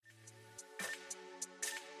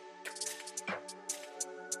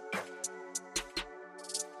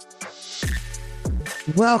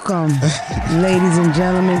Welcome, ladies and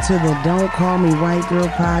gentlemen, to the Don't Call Me White Girl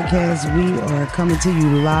podcast. We are coming to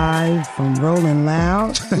you live from Rolling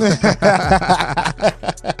Loud,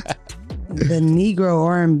 the Negro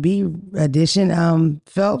R&B edition.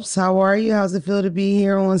 Phelps, how are you? How's it feel to be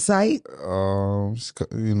here on site? I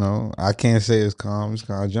can't say it's calm. It's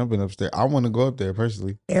kind of jumping upstairs. I want to go up there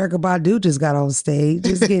personally. Erykah Badu just got on stage,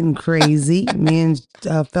 just getting crazy. Me and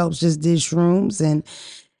Phelps just did shrooms, and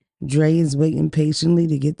Dre is waiting patiently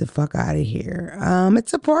to get the fuck out of here.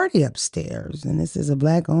 It's a party upstairs, and this is a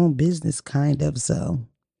black-owned business, kind of, so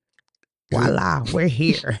voila, we're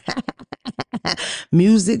here.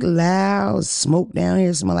 Music loud, smoke down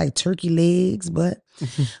here, smell like turkey legs, but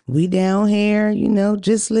we down here,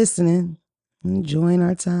 just listening, enjoying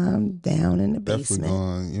our time down in the basement.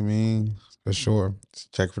 Definitely going, for sure.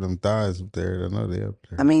 Check for them thighs up there. I know they up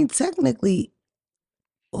there. I mean, technically,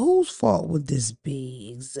 whose fault would this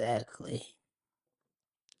be exactly?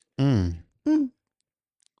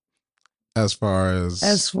 As far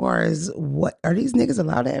as what, are these niggas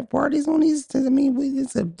allowed to have parties on these? I mean,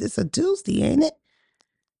 it's a Tuesday, ain't it?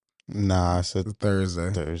 Nah, it's a Thursday.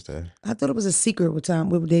 I thought it was a secret what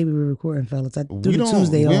day we were recording, fellas. I we do the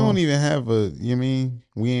Tuesday We off. don't even have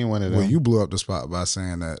we ain't one of them. Well, you blew up the spot by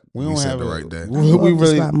saying that we you don't said have the a right day. We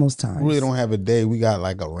really spot most times. really don't have a day. We got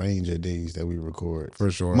like a range of days that we record. For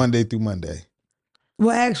sure. Monday through Monday.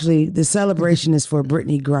 Well, actually, the celebration is for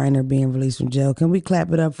Brittany Griner being released from jail. Can we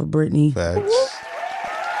clap it up for Brittany? Facts.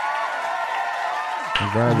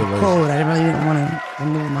 Congratulations. Cold. I really didn't want to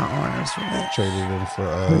remove my arms from that. Traded him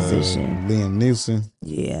for Position. Liam Neeson.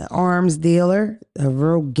 Yeah, arms dealer, a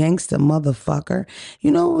real gangster motherfucker. You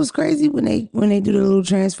know what was crazy? When they do the little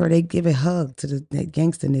transfer, they give a hug to that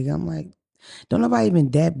gangster nigga. I'm like, don't nobody even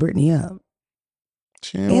dap Brittany up.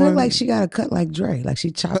 It looked like she got a cut like Dre. Like she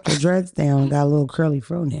chopped her dreads down and got a little curly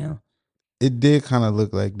fro now. It did kind of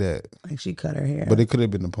look like that. Like she cut her hair. But it could have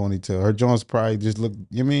been a ponytail. Her joints probably just looked,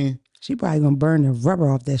 She probably gonna burn the rubber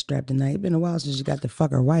off that strap tonight. It's been a while since she got to fuck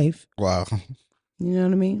her wife. Wow. You know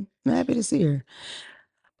what I mean? I'm happy to see her.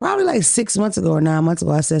 Probably like 6 months ago or 9 months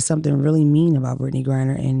ago, I said something really mean about Brittany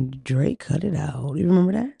Griner, and Drake cut it out. You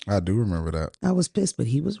remember that? I do remember that. I was pissed, but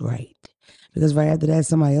he was right. Because right after that,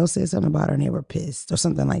 somebody else said something about her and they were pissed or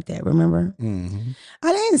something like that. Remember? Mm-hmm.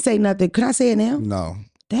 I didn't say nothing. Can I say it now? No.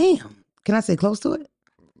 Damn. Can I say close to it?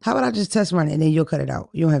 How about I just test run it and then you'll cut it out?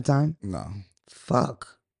 You don't have time? No.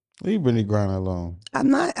 Fuck. Leave Brittany Griner alone. I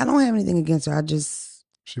don't have anything against her.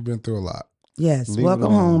 She been through a lot. Yes. Leave Welcome it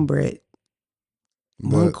alone. home, Britt.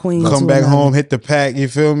 One But queen. Come to back another. home, hit the pack, you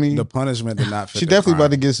feel me? the punishment did not fit. She the definitely crime.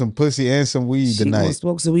 about to get some pussy and some weed She gonna tonight.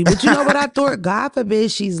 smoke some weed. But you know what I thought? God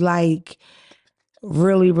forbid she's like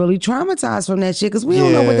really, really traumatized from that shit. Because we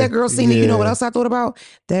don't know what Yeah, that girl seen. And you know what yeah. else I thought about?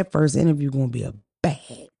 That first interview gonna be a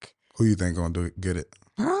bag. Who you think gonna get it?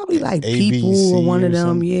 Probably like ABC people or one of or them.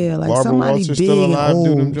 something. Yeah, like Barbara somebody Walters big still and alive, do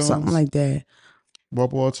them old. joints? Something like that.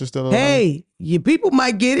 Bob Walters still alive? Hey, your people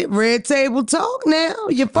might get it. Red Table Talk now.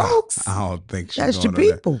 Your folks. I don't think she's That's your going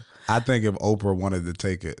to that. people. I think if Oprah wanted to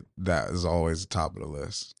take it, that is always the top of the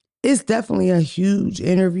list. It's definitely a huge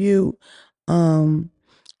interview. I'm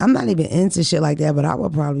not even into shit like that, but I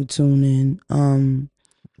would probably tune in.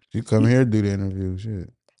 You come here do the interview,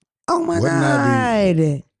 shit. Oh my Wouldn't that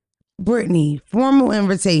God. Brittany, formal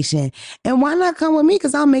invitation. And why not come with me?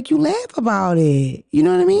 Because I'll make you laugh about it. You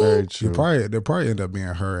know what I mean? Very true. They'll probably end up being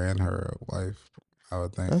her and her wife, I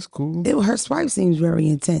would think. That's cool. Her swipe seems very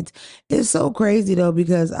intense. It's so crazy though,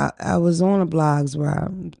 because I was on the blogs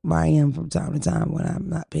where I am from time to time when I'm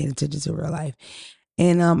not paying attention to real life.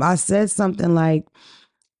 And I said something like,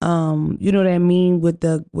 you know what I mean with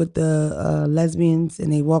the lesbians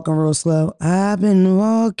and they walking real slow. I've been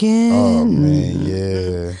walking. Oh man,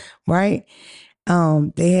 yeah. Right?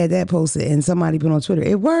 They had that posted and somebody put on Twitter,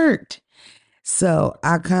 it worked. So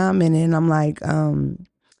I commented and I'm like,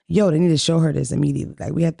 yo, they need to show her this immediately.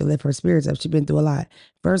 Like we have to lift her spirits up. She's been through a lot.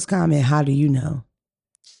 First comment, how do you know?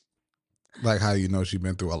 Like how you know she's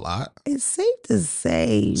been through a lot? It's safe to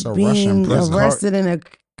say It's a being Russian prison. arrested in a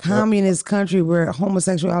communist country where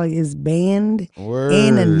homosexuality is banned Word.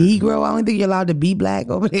 and a Negro. I don't think you're allowed to be black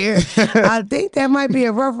over there. I think that might be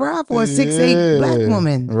a rough ride for a 6'8" black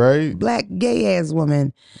woman. Right? Black gay ass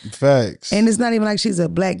woman. Facts. And it's not even like she's a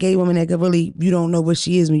black gay woman that could really, you don't know what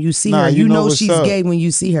she is when you see Nah, her. you You know know what's she's up. gay when you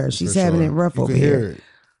see her. She's For having sure. it rough you over can here. hear it.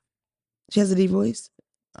 She has a deep voice.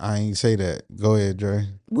 I ain't say that. Go ahead, Dre.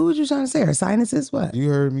 What was you trying to say? Her sinuses? What? You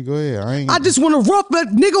heard me. Go ahead. I just want to rough that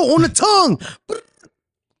nigga on the tongue.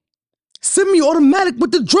 Semi-automatic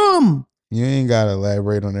with the drum. You ain't gotta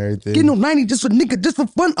elaborate on everything. Get no 90 just for nigga, just for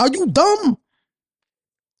fun. Are you dumb?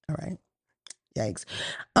 All right. Yikes.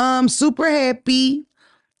 Super happy.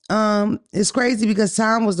 it's crazy because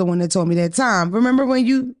Tom was the one that told me that. Tom, remember when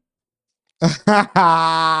you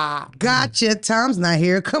gotcha? Tom's not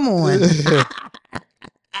here. Come on.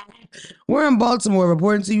 We're in Baltimore,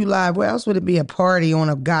 reporting to you live. Where else would it be a party on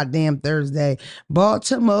a goddamn Thursday?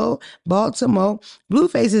 Baltimore.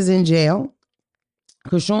 Blueface is in jail.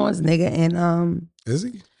 Krishan's nigga, and Is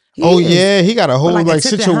he? Yeah, he got a whole like like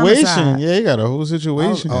attempted situation. homicide. Yeah, he got a whole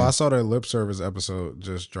situation. I saw that lip service episode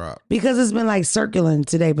just drop. because it's been like circling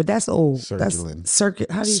today, but that's old. Circulating. That's how do you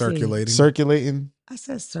say it? Circulating. Circulating. I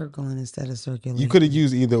said circling instead of circulating. You could have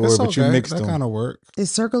used either or, It's but you okay. mixed that them. kind of work. Is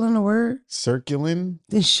circling a word? Circling.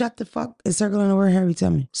 Then shut the fuck. Is circling a word? Harry, tell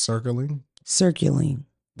me. Circling. Circulating.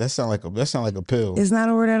 That sound like a pill. It's not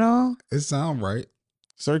a word at all. It sound right.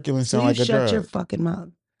 Circulating So sound you like a shut drug. your fucking mouth.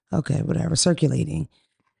 Okay, whatever. Circulating.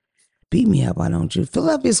 Beat me up, why don't you?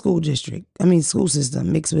 Philadelphia school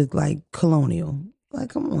system mixed with like colonial. Like,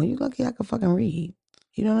 come on, you lucky I can fucking read.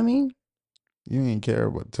 You know what I mean? You ain't care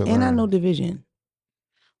about to And learn. I know division.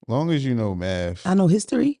 Long as you know math, I know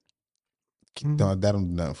history. no, that don't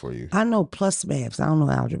do nothing for you. I know plus maths. I don't know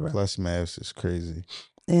algebra. Plus maths is crazy.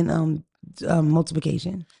 And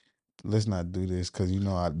multiplication. Let's not do this because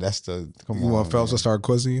that's the come You on. want Phelps to man. start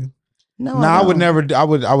quizzing you? No, Nah, I would don't.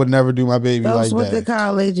 never. I would never do my baby Phelps like went to that.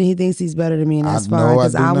 college and he thinks he's better than me, and that's I fine. know I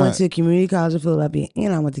Because do I went not. to community college of Philadelphia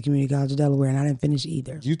and I went to community college of Delaware, and I didn't finish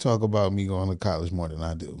either. You talk about me going to college more than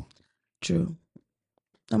I do. True.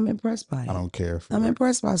 I'm impressed by it. I don't care. For I'm it.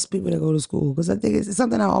 impressed by people that go to school because I think it's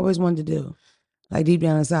something I always wanted to do. Like deep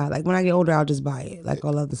down inside. Like when I get older, I'll just buy it. Like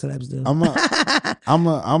all other celebs do.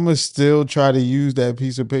 I'm still try to use that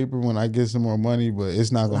piece of paper when I get some more money, but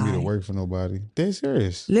it's not gonna be to Lie. work for nobody. Dead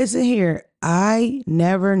serious. Listen here. I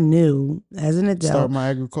never knew as an Start adult. my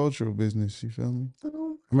agricultural business. You feel me?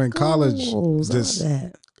 I mean, college, Goals, all just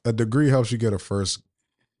that. a degree helps you get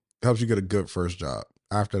a good first job.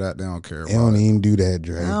 After that, they don't care They about don't it. even do that,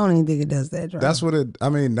 Dre. I don't even think it does that. Dre. That's what it. I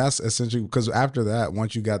mean, that's essentially because after that,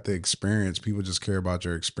 once you got the experience, people just care about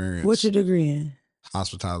your experience. What's your degree in?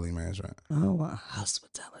 Hospitality management. Oh, wow.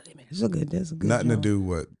 Hospitality, man. That's a good. That's a good. Nothing to job. do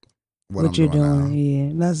with What I'm you're doing doing.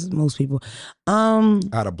 Yeah, that's most people. now.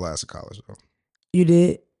 I had a blast at college though. You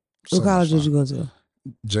did. So What college much did fun. you go to?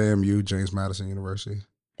 JMU, James Madison University.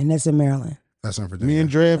 And that's in Maryland. That's in Virginia. Me and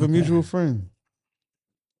Dre have a Okay. mutual friend.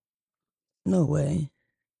 No way.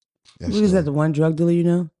 Yes, Who is sir. that? The one drug dealer you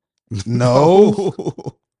know? No.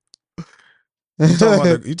 You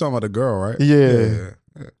talking about the girl, right? Yeah.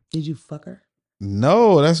 Did you fuck her?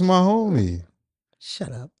 No, that's my homie.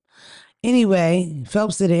 Shut up. Anyway,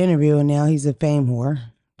 Phelps did an interview and now he's a fame whore.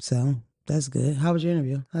 So that's good. How was your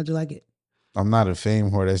interview? How'd you like it? I'm not a fame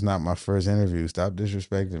whore. That's not my first interview. Stop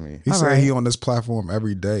disrespecting me. He All said right. he on this platform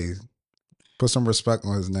every day. Put some respect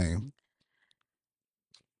on his name.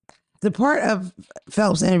 The part of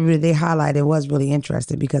Phelps' interview that they highlighted was really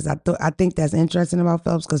interesting because I think that's interesting about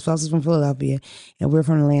Phelps because Phelps is from Philadelphia and we're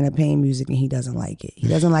from the land of pain music and he doesn't like it. He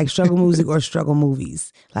doesn't like struggle music or struggle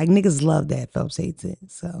movies. Like niggas love that. Phelps hates it.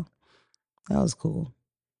 So that was cool.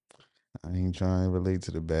 I ain't trying to relate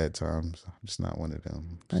to the bad times. I'm just not one of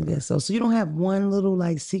them. I So. guess so. So you don't have one little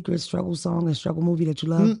like secret struggle song and struggle movie that you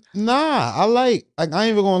love? Nah, I ain't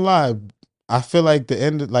even gonna lie. I feel like the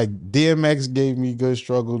end, like DMX gave me good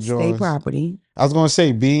struggle State joints. Property. I was gonna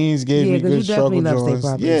say Beans gave Yeah, me 'cause good you definitely struggle love State joints.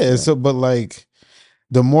 Property Yeah, stuff. so but like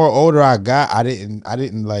the more older I got, I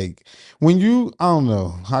didn't like when you. I don't know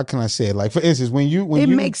how can I say it. Like for instance, when It you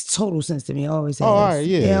makes total sense to me. It always has. Oh, all right,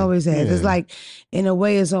 It yeah, always has. It's yeah. like, in a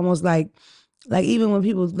way, it's almost like even when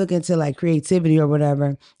people look into like creativity or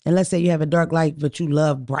whatever, and let's say you have a dark life, but you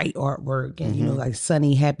love bright artwork and, you know, Mhm. like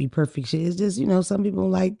sunny, happy, perfect shit. It's just, you know, some people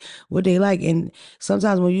like what they like. And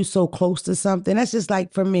sometimes when you're so close to something, that's just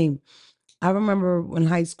like for me. I remember in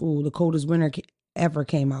high school, The Coldest Winter Ever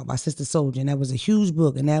came out by Sister Soldier, and that was a huge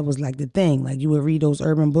book, and that was like the thing. Like you would read those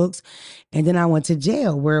urban books, and then I went to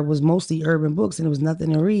jail where it was mostly urban books, and there was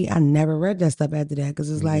nothing to read. I never read that stuff after that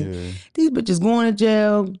because it's like Yeah. these bitches going to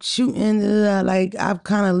jail, shooting. Like I've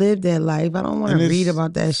kind of lived that life. I don't want And to it's- read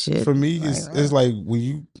about that shit. For me, it's like when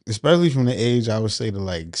you, especially from the age I would say to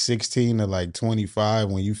like 16 to like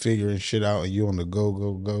 25, when you figuring shit out and you on the go,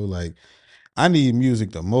 like I need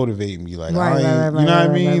music to motivate me. Like Right, I ain't, right, you know what I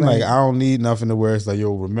right, mean? right. Like I don't need nothing to where it's like,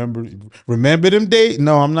 yo, remember them days?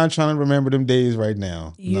 No, I'm not trying to remember them days right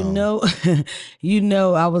now. You No.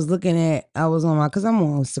 know, I was on because I'm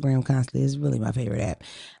on Instagram constantly. It's really my favorite app.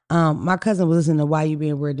 My cousin was listening to Why You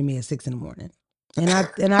Being Weird to Me at 6 a.m.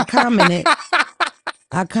 And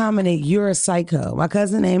I commented, you're a psycho. My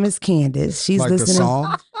cousin name is Candace. She's Like the listening.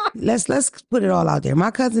 song. Let's put it all out there.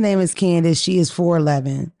 My cousin name is Candace. She is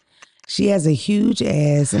 4'11". She has a huge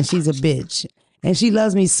ass and she's a bitch. And she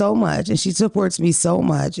loves me so much, and she supports me so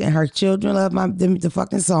much, and her children love the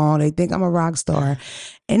fucking song. They think I'm a rock star,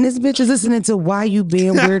 and this bitch is listening to "Why You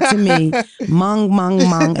Being Weird to Me,"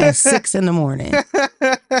 mung at 6 a.m.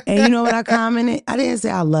 And you know what I commented? I didn't say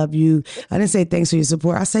I love you. I didn't say thanks for your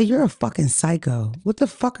support. I say you're a fucking psycho. What the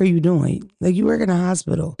fuck are you doing? Like, you work in a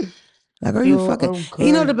hospital. Like, are you fucking? And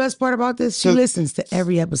you know the best part about this? She listens to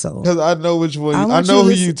every episode. Because I know which one. I know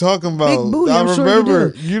who you talking about. Big booty, I I'm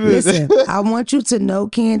remember. Sure you do. Listen, I want you to know,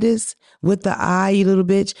 Candace, with the I, you little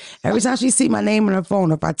bitch. Every time she see my name on her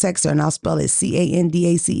phone, or if I text her and I'll spell it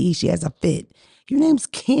Candace, she has a fit. Your name's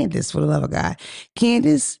Candace, for the love of God.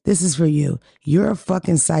 Candace, this is for you. You're a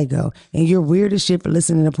fucking psycho, and you're weird as shit for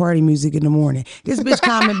listening to party music in the morning. This bitch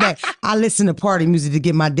comment back, I listen to party music to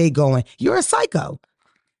get my day going. You're a psycho.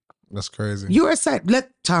 That's crazy. You're a psycho.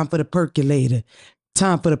 Time for the percolator.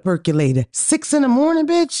 Time for the percolator. 6 a.m,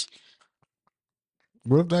 bitch.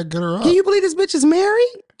 What if that get her up? Can you believe this bitch is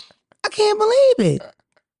married? I can't believe it.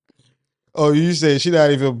 Oh, you said she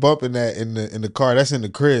not even bumping that in the car. That's in the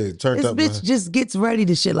crib. Turned this up. This bitch just gets ready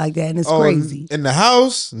to shit like that, and it's crazy. In the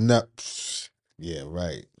house? No. Yeah,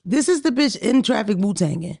 right. This is the bitch in traffic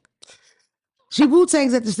Wu-Tanging. She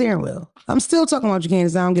Wu-Tangs at the steering wheel. I'm still talking about you,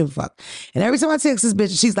 Candace. I don't give a fuck. And every time I text this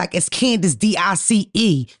bitch, she's like, it's Candace,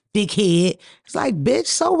 D-I-C-E, big head. It's like, bitch,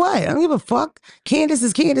 so what? I don't give a fuck. Candace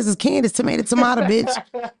is Candace is Candace. Tomato, tomato, bitch.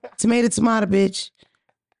 Tomato, tomato, bitch.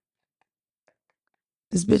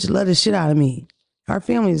 This bitch love the shit out of me. Our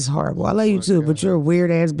family is horrible. I love you too, but you're a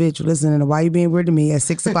weird ass bitch listening to Why You Being Weird to Me at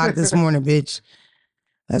 6 o'clock this morning, bitch.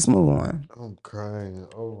 Let's move on. I'm crying.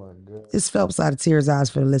 Oh my God. It's Phelps out of tears eyes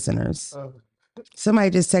for the listeners. Somebody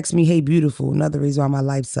just texted me, hey, beautiful. Another reason why my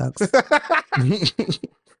life sucks. It's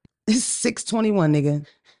 6:21, nigga.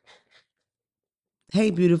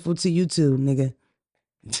 Hey, beautiful to you too, nigga.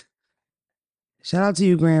 Shout out to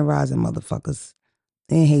you, Grand Rising motherfuckers.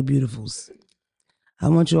 And hey, beautifuls. I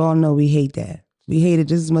want you all to know we hate that. We hate it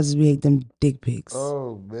just as much as we hate them dick pics.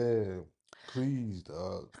 Oh, man. Please,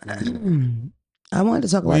 dog. Please. I wanted to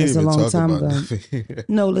talk about this a long time ago.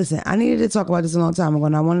 No, listen, I needed to talk about this a long time ago,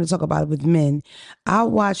 and I wanted to talk about it with men. I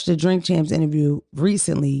watched the Drink Champs interview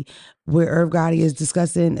recently where Irv Gotti is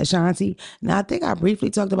discussing Ashanti. Now, I think I briefly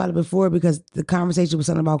talked about it before because the conversation was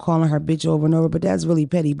something about calling her bitch over and over, but that's really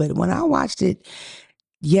petty. But when I watched it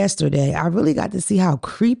yesterday, I really got to see how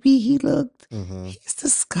creepy he looked. Mm-hmm. He's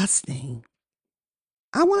disgusting.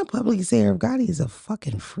 I want to publicly say Irv Gotti is a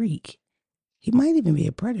fucking freak. He might even be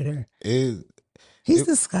a predator. He's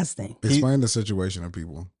disgusting. Explain the situation to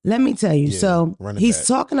people. Let me tell you. Yeah, so he's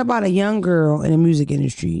talking about a young girl in the music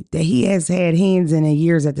industry that he has had hands in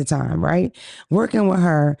years at the time, right? Working with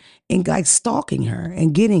her and like stalking her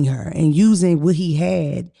and getting her and using what he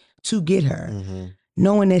had to get her. Mm-hmm.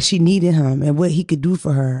 Knowing that she needed him and what he could do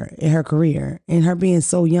for her in her career and her being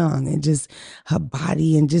so young and just her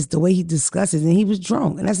body and just the way he discusses. And he was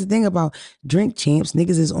drunk. And that's the thing about Drink Champs.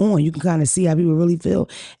 Niggas is on. You can kind of see how people really feel.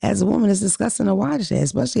 As a woman, it's disgusting to watch that,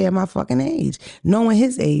 especially at my fucking age. Knowing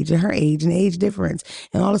his age and her age and the age difference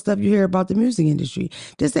and all the stuff you hear about the music industry.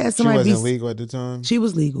 Just to have somebody She wasn't legal at the time? She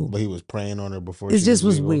was legal. But he was preying on her before it just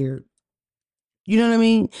was weird. You know what I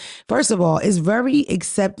mean? First of all, it's very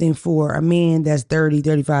accepting for a man that's 30,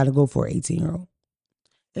 35 to go for an 18-year-old.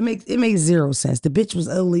 It makes zero sense. The bitch was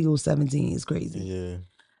illegal 17. It's crazy. Yeah.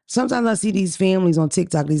 Sometimes I see these families on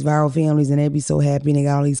TikTok, these viral families, and they be so happy and they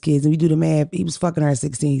got all these kids. And we do the math. He was fucking her at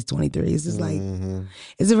 16, he's 23. It's just like,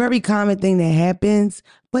 it's a very common thing that happens,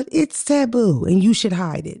 but it's taboo and you should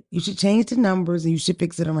hide it. You should change the numbers and you should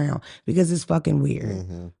fix it around because it's fucking weird.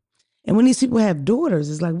 Mm-hmm. And when these people have daughters,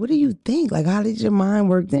 it's like, what do you think? Like, how did your mind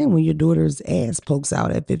work then when your daughter's ass pokes out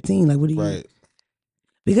at 15? Like, what do you... Right.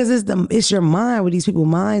 Because it's your mind what these people's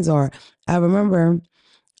minds are. I remember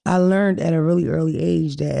I learned at a really early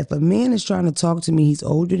age that if a man is trying to talk to me, he's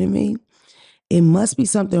older than me, it must be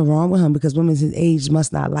something wrong with him because women his age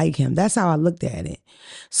must not like him. That's how I looked at it.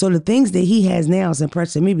 So the things that he has now is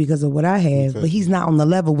impressing me because of what I have, but he's not on the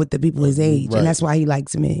level with the people his age. Right. And that's why he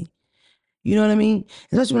likes me. You know what I mean?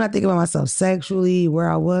 Especially when I think about myself sexually, where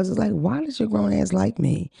I was, it's like, why does your grown ass like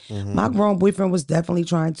me? Mm-hmm. My grown boyfriend was definitely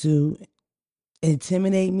trying to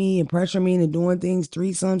intimidate me and pressure me into doing things,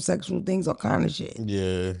 threesome, sexual things, all kind of shit.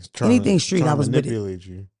 Yeah. Anything street, I was with it.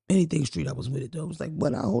 You. Anything street, I was with it though. It was like,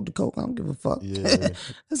 what? I hold the coke, I don't give a fuck. Yeah.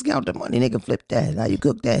 Let's count the money, nigga, flip that. How you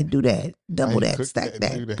cook that, do that, double that, stack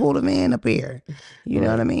that, pull the man up here. You know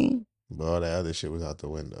what I mean? But all that other shit was out the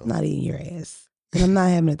window. Not eating your ass. And I'm not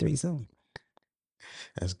having a threesome.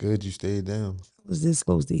 That's good you stayed down. I was this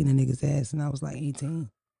close to eating a nigga's ass and I was like 18.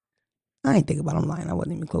 I ain't think about him lying. I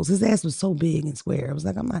wasn't even close. His ass was so big and square. I was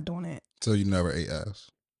like, I'm not doing that. So you never ate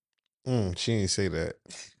ass? She ain't say that.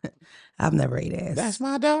 I've never ate ass. That's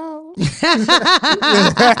my dog.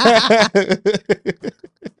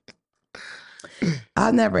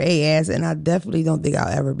 I've never ate ass, and I definitely don't think I'll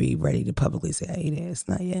ever be ready to publicly say I ate ass.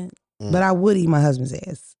 Not yet. But I would eat my husband's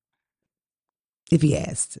ass if he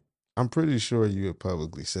asked. I'm pretty sure you had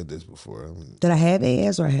publicly said this before. Did I have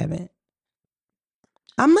ass or I haven't?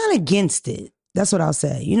 I'm not against it. That's what I'll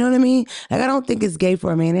say. You know what I mean? Like, I don't think it's gay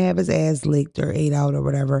for a man to have his ass licked or ate out or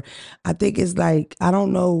whatever. I think it's like, I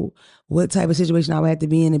don't know what type of situation I would have to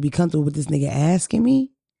be in to be comfortable with this nigga asking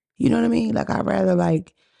me. You know what I mean? Like, I'd rather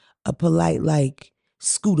like a polite, like,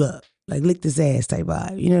 scoot up, like lick this ass type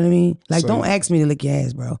vibe. You know what I mean? Like, So- don't ask me to lick your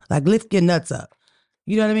ass, bro. Like, lift your nuts up.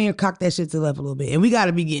 You know what I mean? Or cock that shit to the left a little bit. And we got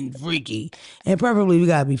to be getting freaky. And preferably, we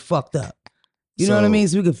got to be fucked up. You know what I So- mean?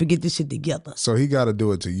 So we can forget this shit together. So he got to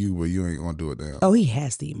do it to you, but you ain't gonna do it to him. Oh, he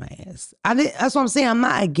has to eat my ass. That's what I'm saying. I'm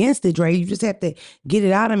not against it, Dre. You just have to get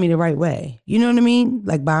it out of me the right way. You know what I mean?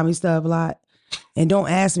 Like buy me stuff a lot. And don't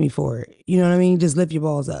ask me for it. You know what I mean? Just lift your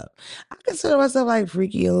balls up. I consider myself like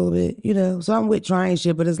freaky a little bit, you know? So I'm with trying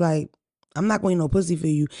shit, but it's like, I'm not going to eat no pussy for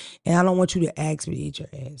you. And I don't want you to ask me to eat your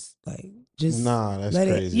ass. Like, just Nah, that's let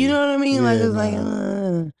crazy. it. You know what I mean? Like, Yeah, it's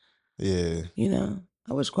like, yeah. you know?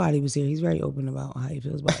 I wish Quaddy was here. He's very open about how he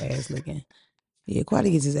feels about ass licking. Yeah,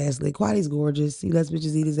 Quaddy gets his ass licked. Quaddy's gorgeous. He lets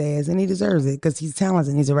bitches eat his ass, and he deserves it because he's talented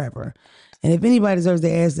and he's a rapper. And if anybody deserves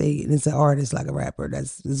their ass ate, it's an artist like a rapper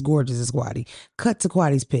that's as gorgeous as Quaddy. Cut to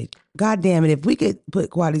Quaddy's pic. God damn it, if we could put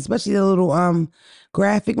Quaddy, especially the little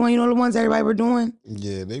graphic one, you know the ones everybody were doing?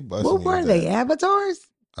 Yeah, they busted. What were they? Avatars?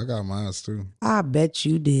 I got mine too. I bet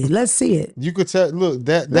you did. Let's see it. You could tell. Look,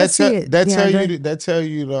 that Let's see it, DeAndre. tell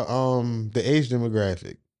you the age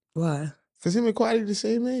demographic. Why? Cause him and Quaddy the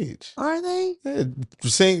same age. Are they? Yeah,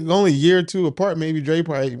 same, only a year or two apart. Maybe Dre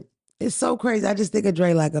probably. It's so crazy. I just think of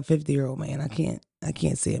Dre like a 50-year-old man. I can't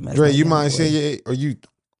see him as Dre, no you young mind boy. saying your age? Or you,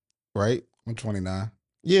 right? I'm 29.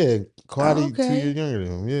 Yeah, Quaddy Oh, okay. 2 years younger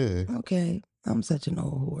than him. Yeah, Okay. I'm such an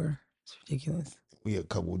old whore. It's ridiculous. we a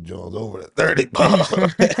couple Jones over the 30.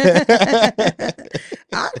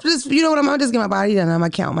 I just, you know what, I'm just get my body done. I'm gonna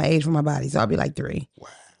count my age for my body, so I'll be like 3. Wow.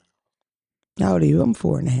 How old are you? I'm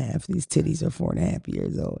 4.5. These titties are 4.5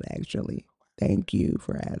 years old, actually. Thank you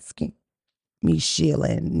for asking me, Sheila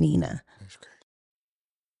and Nina. That's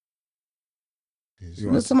You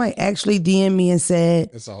Look, want- somebody actually DM'd me and said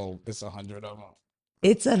It's 100 of them.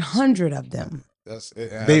 it's 100 of them. That's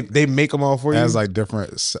it. They make them all for It you. has like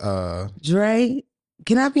different. Dre,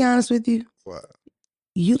 can I be honest with you? What?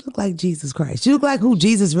 You look like Jesus Christ. You look like who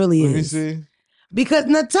Jesus really Let me is. see. Because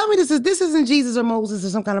now tell me this isn't Jesus or Moses or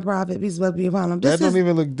some kind of prophet. Peace be upon him. That This don't is,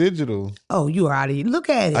 even look digital. oh, you are out of here. Look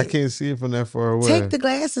at it. I can't see it from that far away. Take the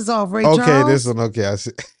glasses off, Ray okay, Charles. this one. Okay, I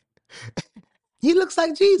see. He looks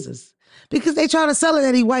like Jesus. Because they try to sell it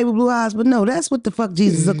that he white with blue eyes, but no, that's what the fuck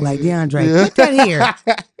Jesus look like, DeAndre. Yeah. Put that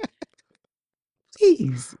here.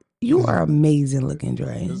 Jeez. You are amazing looking,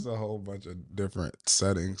 Dre. There's a whole bunch of different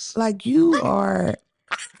settings. Like you are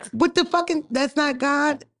what the fucking that's not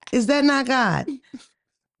God? Is that not God?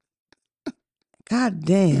 God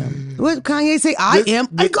damn. What Kanye say? I am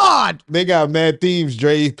a God. They got mad themes.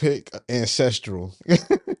 Dre pick ancestral.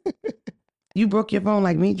 You broke your phone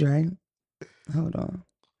like me, Dre. Hold on.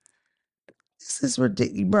 This is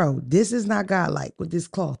ridiculous. Bro, this is not God-like with this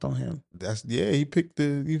cloth on him. That's he picked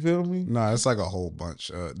the. You feel me? No, it's like a whole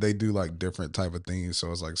bunch. They do like different type of things.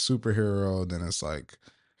 So it's like superhero. Then it's like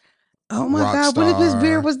Oh my God. What if his Rockstar.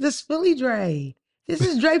 beard was this Philly Dre? This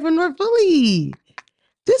is Dre from North Philly.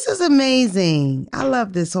 This is amazing. I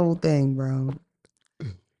love this whole thing, bro.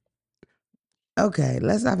 Okay,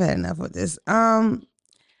 I've had enough with this.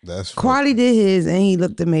 That's Quaddy did his and he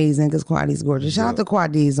looked amazing because Quaddy's gorgeous. Shout out to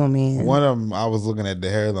Quaddy's on man. one of them. I was looking at the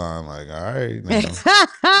hairline, like, all right, now,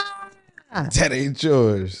 that ain't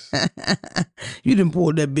yours. You didn't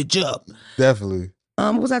pull that bitch up. Definitely.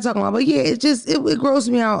 What was I talking about? But yeah, it grossed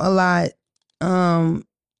me out a lot.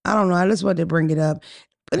 I don't know. I just wanted to bring it up.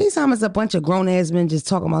 But anytime it's a bunch of grown ass men just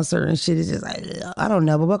talking about certain shit, it's just like, I don't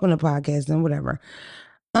know. But welcome to podcasting, whatever.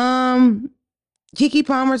 Keke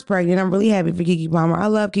Palmer's pregnant. I'm really happy for Keke Palmer. I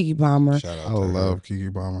love Keke Palmer. Shout out I to her. love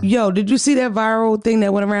Keke Palmer. Yo, did you see that viral thing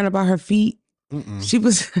that went around about her feet? Mm-mm. She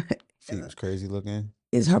was, Feet was crazy looking.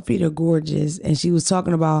 her feet are gorgeous. And she was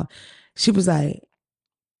talking about, she was like,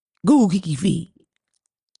 Google Keke feet.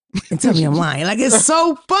 And tell me I'm lying. Like, it's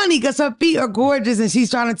so funny because her feet are gorgeous and she's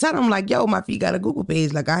trying to tell them, like, yo, my feet got a Google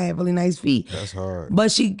page. Like, I have really nice feet. That's hard.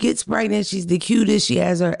 But she gets pregnant. She's the cutest. She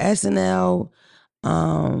has her SNL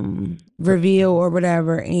reveal or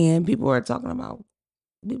whatever. And people are talking about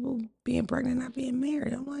people being pregnant, not being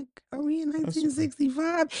married. I'm like, are we in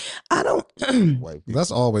 1965? I don't. White people.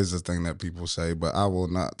 That's always the thing that people say, but I will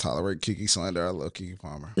not tolerate Kiki slander. I love Kiki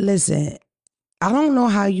Palmer. Listen, I don't know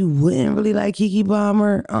how you wouldn't really like Keke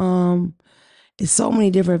Palmer. It's so many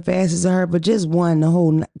different facets of her, but just one, the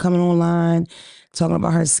whole coming online, talking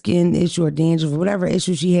about her skin issue or dandruff or whatever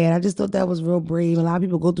issue she had. I just thought that was real brave. A lot of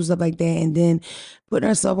people go through stuff like that, and then putting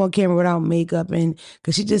herself on camera without makeup, and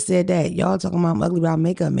because she just said that y'all talking about I'm ugly without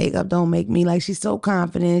makeup. Makeup don't make me. Like, she's so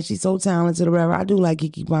confident, she's so talented or whatever. I do like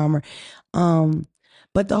Keke Palmer,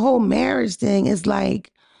 but the whole marriage thing is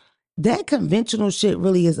like, that conventional shit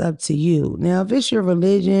really is up to you. Now, if it's your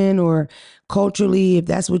religion or culturally, if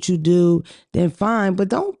that's what you do, then fine. But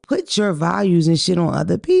don't put your values and shit on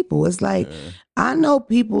other people. It's like, I know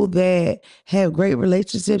people that have great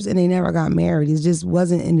relationships and they never got married. It just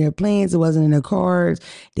wasn't in their plans. It wasn't in their cards.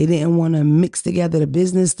 They didn't want to mix together the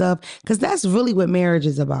business stuff. Because that's really what marriage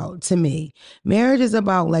is about to me. Marriage is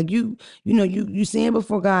about, like, you stand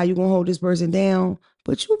before God, you're going to hold this person down.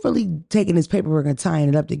 But you really taking this paperwork and tying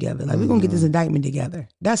it up together. Like, we're going to get this indictment together.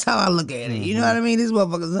 That's how I look at it. You know what I mean? This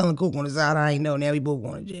motherfucker's selling coke on the side. I ain't know. Now we both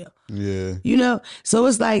going to jail. Yeah. You know? So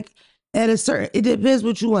it's like, it depends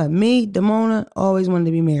what you want. Me, Damona, always wanted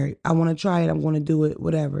to be married. I want to try it. I'm going to do it,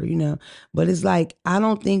 whatever, you know. But it's like, I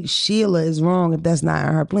don't think Sheila is wrong if that's not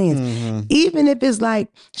in her plans. Even if it's like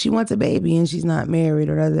she wants a baby and she's not married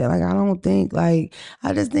or that. Like, I don't think, like,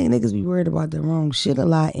 I just think niggas be worried about the wrong shit a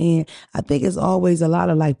lot. And I think it's always a lot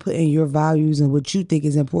of like putting your values and what you think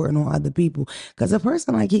is important on other people. Because a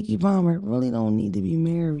person like Keke Palmer really don't need to be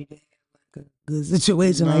married. A good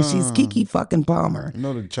situation. Like, she's Keke fucking Palmer. You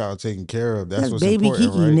know the child taken care of. That's what's baby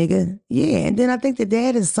important, Keke, right? nigga. Yeah, and then I think the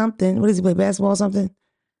dad is something. What does he play, basketball or something?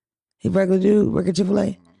 He regular dude, work at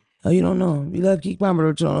Chick-fil-A? Oh, you don't know him. You love Keke Palmer,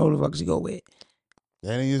 but you don't know who the fuck she go with.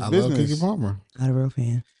 That ain't his I business. love Kiki Palmer. Not a real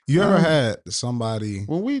fan. You ever had somebody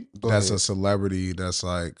When that's a celebrity that's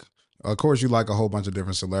like, of course you like a whole bunch of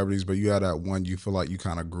different celebrities, but you had that one you feel like you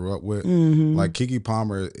kind of grew up with. Like, Keke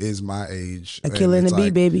Palmer is my age. Akilah and the Bee,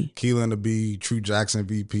 baby. Akilah and the Bee, True Jackson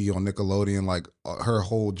VP on Nickelodeon, like her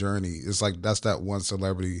whole journey. It's like, that's that one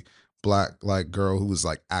celebrity, black like girl who was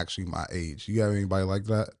like actually my age. You have anybody like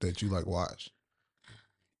that you like watch?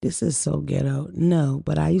 This is so ghetto. No,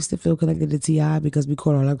 but I used to feel connected to T.I. because we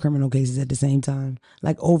caught all our criminal cases at the same time,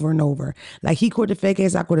 like over and over. Like, he caught the fake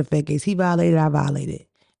case, I caught the fake case. He violated, I violated.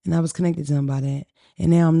 And I was connected to him by that. And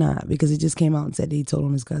now I'm not, because he just came out and said that he told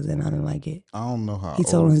on his cousin. I didn't like it. I don't know how he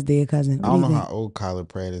told on his dead cousin. I don't know how old Kyla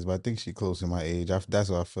Pratt is, but I think she's close to my age. That's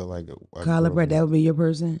what I feel like. Kyla Pratt, that would be your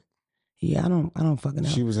person? Yeah, I don't fucking know.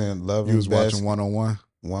 She was in Love You and was watching 101?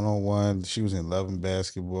 101. She was in Love and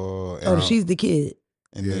Basketball. Oh, she's the kid.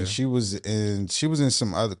 And then she was in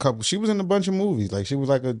some other couple. She was in a bunch of movies. Like, she was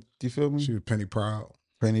like you feel me? She was Penny Proud.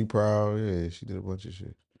 Penny Proud, yeah. She did a bunch of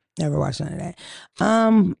shit. Never watched none of that.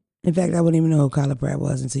 In fact, I wouldn't even know who Kyla Pratt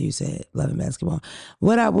was until you said Love and Basketball.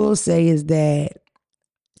 What I will say is that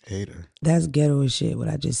Hater. That's ghetto as shit, what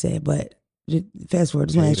I just said. But fast forward,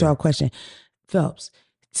 just want to ask y'all a question. Phelps,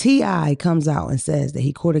 T.I. comes out and says that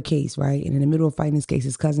he caught a case, right? And in the middle of fighting this case,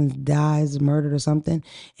 his cousin dies, murdered or something.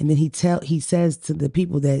 And then he says to the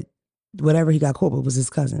people that whatever he got caught with was his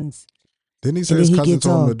cousin's. Didn't he say his cousin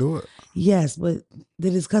told him to do it? Yes, but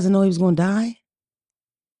did his cousin know he was going to die?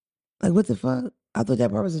 Like, what the fuck? I thought that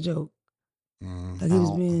part was a joke. Like, he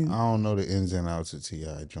was being... I don't know the ins and outs of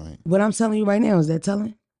T.I. joint. What I'm telling you right now, is that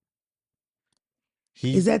telling?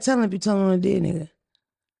 Is that telling if you're telling on a dead nigga?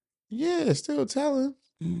 Yeah, still telling.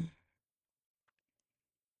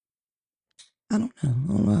 I don't know. I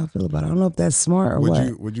don't know how I feel about it. I don't know if that's smart or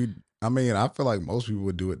what. Would you? I mean, I feel like most people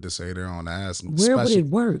would do it to say their own ass. Where would it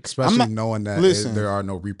work? Especially knowing that there are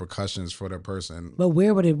no repercussions for that person. But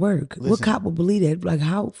where would it work? What cop would believe that? Like,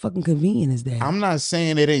 how fucking convenient is that? I'm not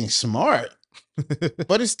saying it ain't smart,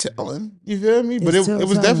 but it's telling. You feel me? But it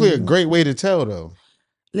was definitely a great way to tell, though.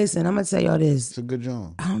 Listen, I'm going to tell y'all this. It's a good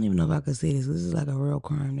job. I don't even know if I could say this. This is like a real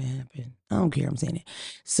crime that happened. I don't care. I'm saying it.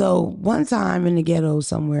 So one time in the ghetto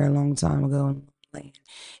somewhere a long time ago,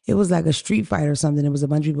 it was like a street fight or something. It was a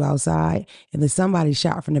bunch of people outside, and then somebody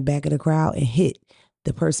shot from the back of the crowd and hit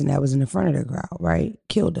the person that was in the front of the crowd, right?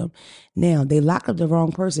 Killed them. Now, they lock up the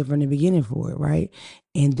wrong person from the beginning for it, right?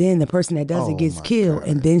 And then the person that does it gets killed, God.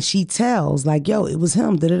 And then she tells, like, yo, it was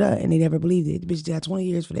him, da-da-da, and they never believed it. The bitch got 20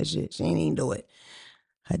 years for that shit. She ain't even do it.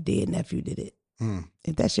 Her dead nephew did it.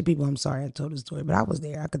 If that shit, people, I'm sorry I told the story, but I was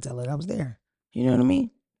there. I could tell it. I was there. You know what I mean?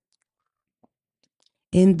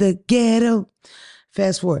 In the ghetto.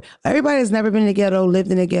 Fast forward. Everybody that's never been in the ghetto,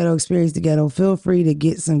 lived in the ghetto, experienced the ghetto, feel free to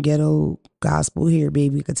get some ghetto gospel here,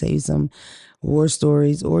 baby. I could tell you some war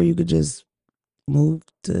stories, or you could just move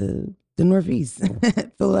to the Northeast,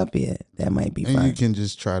 Philadelphia. That might be And fun. you can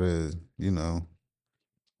just try to, you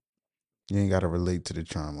ain't got to relate to the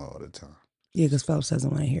trauma all the time. Yeah, because Phelps doesn't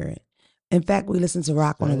want to hear it. In fact, we listened to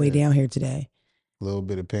rock on the way Sad. down here today. A little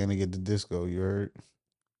bit of Panic at the Disco, you heard?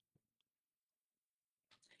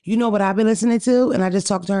 You know what I've been listening to? And I just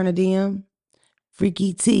talked to her in a DM?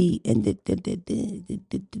 Freaky T and boom,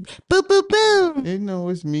 boom, boom. You know,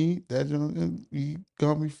 it's me. That you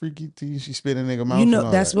call me Freaky T. She spit a nigga mouth. You know, and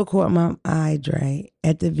all that's that. what caught my eye, Dre.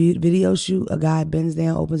 At the video shoot, a guy bends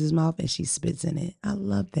down, opens his mouth, and she spits in it. I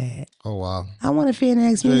love that. Oh wow. I want a fan to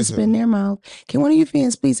ask me to Jason. spit in their mouth. Can one of you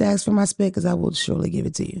fans please ask for my spit? Because I will surely give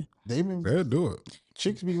it to you. They been They'll do it.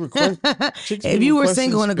 chicks be requesting. If you were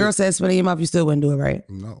single and a girl said spit in your mouth, you still wouldn't do it, right?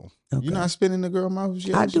 No. Okay. You not spitting the girl mouth?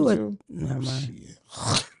 She I asks do you it. to? Never mind.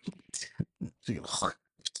 She- Not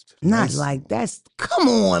Nice. like that's. Come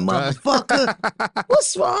on, motherfucker.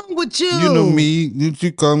 What's wrong with you? You know me.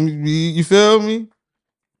 You call me. You feel me?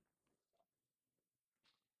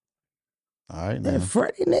 All right, That now.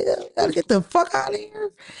 Freddie nigga, gotta get the fuck out of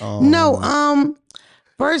here. No,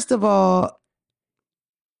 first of all,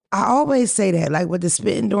 I always say that, like with the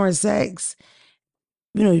spitting during sex,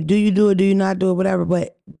 you know, do you do it, do you not do it, whatever.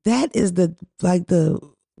 But that is the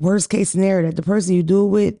worst case scenario, that the person you do it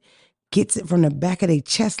with gets it from the back of their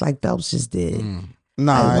chest like Phelps just did.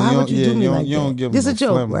 Nah, Like, why would you do me like you that? don't give This them a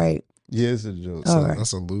joke, phlegm. right? Yeah, it's a joke. All right.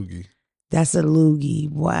 That's a loogie. That's a loogie.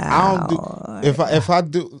 Wow. I don't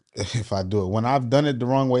do if I do it when I've done it the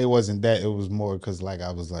wrong way. It wasn't that. It was more because like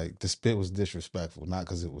I was like the spit was disrespectful, not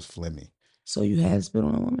because it was phlegmy. So you have spit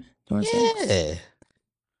on a woman during sex? Yeah,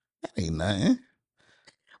 that ain't nothing.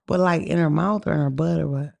 But like in her mouth or in her butt or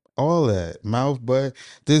what? All that mouth, butt.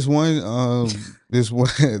 This one, this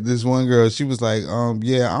one girl. She was like,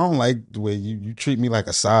 yeah, I don't like the way you treat me like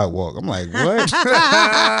a sidewalk. I'm like, what?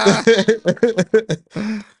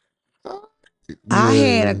 I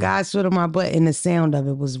had a guy spit on my butt and the sound of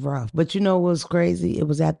it was rough. But you know what was crazy? It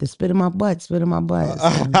was after spit in my butt. So I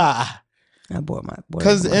bought my boy.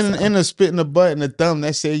 Because in a spit in the butt and the thumb,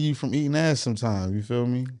 that save you from eating ass sometimes. You feel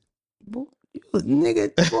me? Boy, you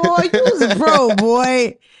was a pro,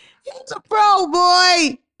 boy. You was a pro,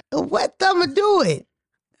 boy. What thumb to do it?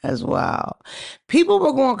 That's wild. People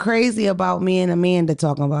were going crazy about me and Amanda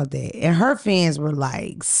talking about that. And her fans were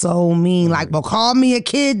like so mean. Like, well, call me a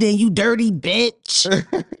kid then, you dirty bitch.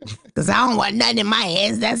 Because I don't want nothing in my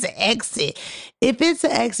hands. That's an exit. If it's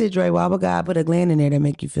an exit, Dre, why would God put a gland in there that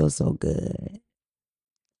make you feel so good?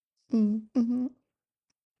 Mm-hmm.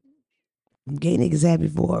 Gay niggas happy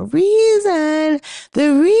for a reason.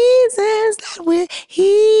 The reasons that we're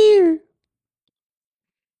here.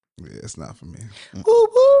 Yeah, it's not for me. Woo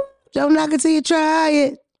woo. Don't knock it till you try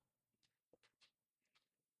it.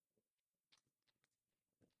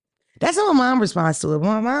 That's how my mom responds to it.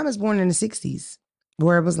 My mom was born in the 60s,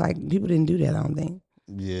 where it was like, people didn't do that, I don't think.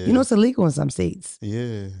 Yeah. You know, it's illegal in some states.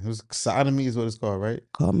 Yeah. It was sodomy is what it's called, right?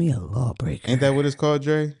 Call me a lawbreaker. Ain't that what it's called,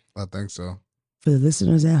 Dre? I think so. For the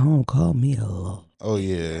listeners at home, call me a law. Oh,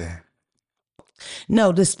 yeah.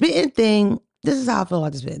 No, the spitting thing, this is how I feel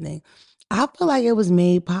about the spitting thing. I feel like it was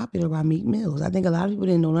made popular by Meek Mills. I think a lot of people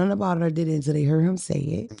didn't know nothing about it or did it until they heard him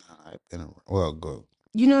say it. Well, go.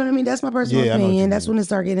 You know what I mean? That's my personal Yeah, I know what you opinion. That's mean. when it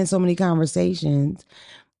started getting so many conversations.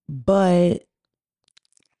 But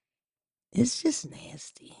it's just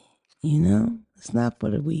nasty, you know? It's not for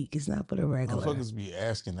the weak. It's not for the regular. Motherfuckers be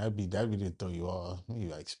asking. That'd be to throw you off. You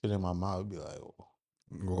like spit in my mouth. Be like,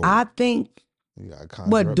 Whoa. I think you gotta conjure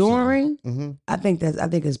what up during, something. I think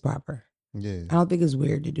it's proper. Yeah. I don't think it's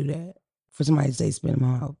weird to do that. For somebody to say spit in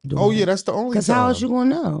my mouth. Oh, yeah, that's the only time. Because how else you gonna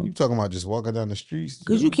know? You talking about just walking down the streets?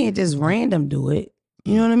 Because you can't just random do it.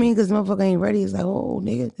 You know what I mean? Because motherfucker ain't ready. It's like, oh,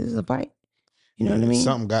 nigga, this is a fight. You know what I mean?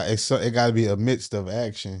 It got to be a midst of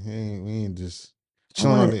action. We ain't just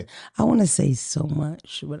chilling on it. I want to say so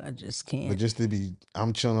much, but I just can't. But just to be,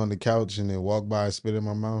 I'm chilling on the couch and then walk by and spit in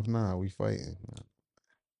my mouth. Nah, we fighting.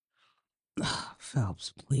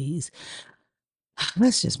 Phelps, please.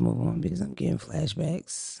 Let's just move on because I'm getting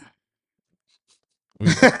flashbacks.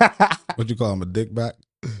 What you call him, a dick back?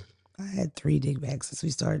 I had 3 dick backs since we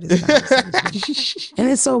started this conversation. And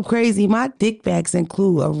it's so crazy. My dick backs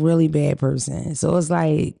include a really bad person. So it's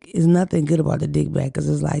like, it's nothing good about the dick back because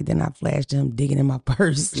it's like, then I flashed him digging in my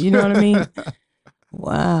purse. You know what I mean?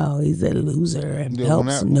 Wow, he's a loser and Yeah,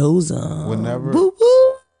 Phelps knows him. whenever- Woo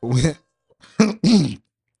woo.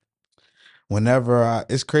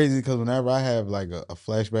 It's crazy because whenever I have like a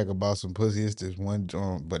flashback about some pussy, it's this one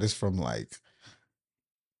joint, but it's from like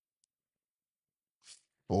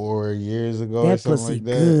 4 years ago or That something pussy like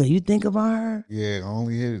that. good. You think about her? Yeah, I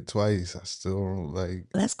only hit it twice. I still don't like.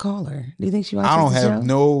 Let's call her. Do you think she watches I don't the have show?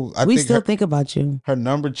 no. I we think still think about you. her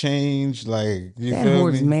number changed. Like you That feel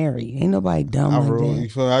whore's me? married. Ain't nobody dumb I like wrote. You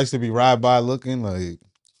feel me? I used to be ride by looking like.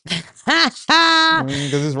 I mean,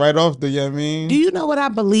 because it's right off the. You know what I mean? Do you know what I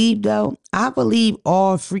believe though? I believe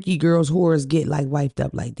all freaky girls whores get like wiped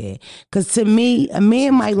up like that. Cause to me, a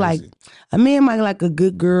man might like a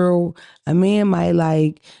good girl. A man might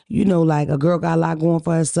like, like a girl got a lot going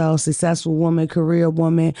for herself, successful woman, career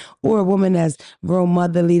woman, or a woman that's real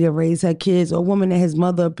motherly to raise her kids, or a woman that his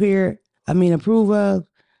mother approve of.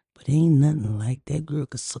 But ain't nothing like that girl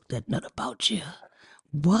could suck that nut about you.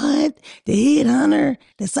 What? The headhunter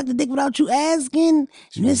that sucked the dick without you asking?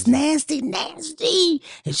 Miss Nasty.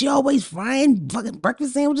 And she always frying fucking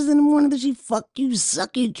breakfast sandwiches in the morning that she fuck you,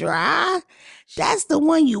 suck you dry? That's the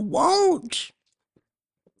one you want.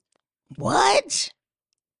 What?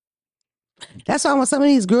 That's why when some of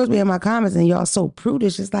these girls be in my comments and y'all so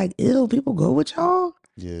prudish, it's like, ew, people go with y'all?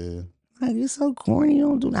 Yeah. Like, you're so corny. You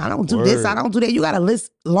don't do that. I don't do this. I don't do that. You got a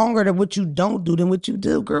list longer than what you don't do than what you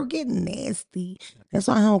do. Girl, get nasty. That's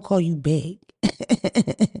why I don't call you big.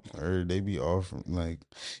 Or they be offering like,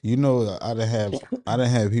 I done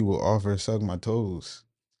have people offer to suck my toes.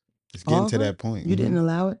 It's getting to that point. You didn't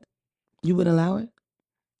allow it? You would allow it?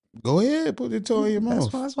 Go ahead, put your toe in your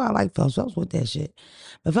mouth. That's why I like Phelps. Phelps with that shit.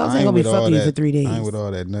 But Phelps ain't gonna be fucking you for 3 days. I ain't with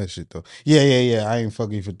all that nut shit though. Yeah. I ain't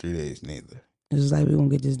fucking you for 3 days neither. It's just like we're gonna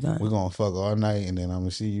get this done. We're gonna fuck all night and then I'm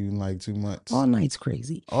gonna see you in like 2 months. All night's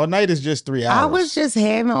crazy. All night is just 3 hours. I was just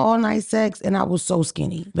having all night sex and I was so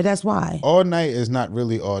skinny. But that's why. All night is not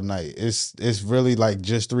really all night. It's really like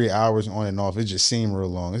just 3 hours on and off. It just seemed real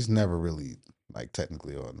long. It's never really like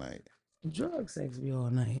technically all night. Drug sex be all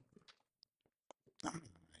night.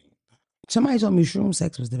 Somebody told me shroom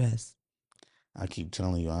sex was the best. I keep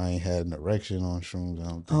telling you, I ain't had an erection on shrooms. I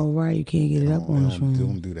don't think. Oh, right. You can't get it up on the shrooms.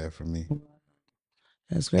 Don't do that for me.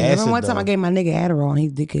 That's crazy. Remember one time I gave my nigga Adderall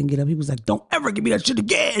and he couldn't get up. He was like, don't ever give me that shit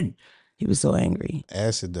again. He was so angry.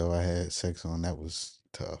 Acid, though, I had sex on. That was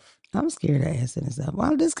tough. I'm scared of acid and stuff.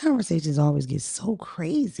 Wow, this conversation always gets so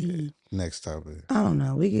crazy. Next topic. I don't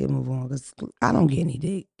know. We can move on because I don't get any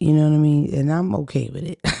dick. You know what I mean? And I'm okay with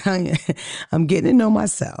it. I'm getting to know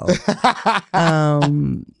myself.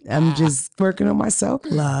 I'm just working on my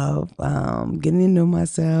self-love. Getting to know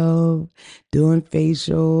myself, doing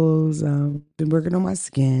facials, been working on my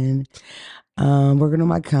skin, working on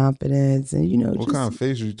my confidence. And, what kind of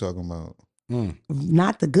facial you talking about?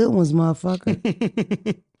 Not the good ones,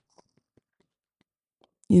 motherfucker.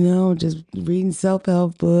 Just reading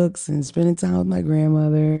self-help books and spending time with my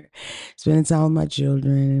grandmother, spending time with my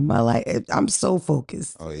children. My life, I'm so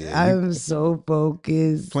focused. Oh, yeah. I'm so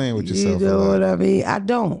focused. Playing with yourself. You know what I mean? I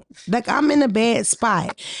don't. Like, I'm in a bad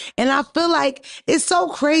spot. And I feel like it's so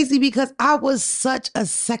crazy because I was such a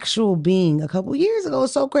sexual being a couple years ago.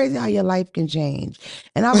 It's so crazy how your life can change.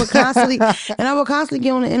 And I would constantly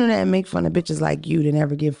get on the internet and make fun of bitches like you that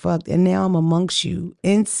never get fucked. And now I'm amongst you,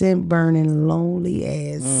 incense burning, lonely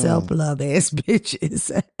ass, self-love ass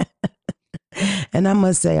bitches. And I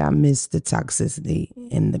must say, I miss the toxicity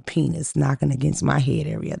and the penis knocking against my head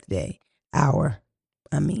every other day. Call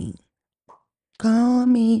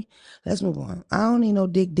me. Let's move on. I don't need no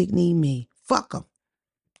dick need me. Fuck them.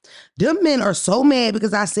 Them men are so mad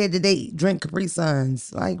because I said that they drink Capri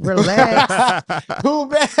Suns. Like, relax. Who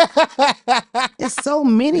mad? There's so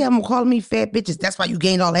many of them calling me fat bitches. That's why you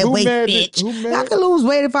gained all that weight, bitch. Who mad? I can lose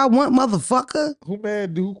weight if I want, motherfucker. Who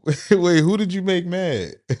mad? Wait, who did you make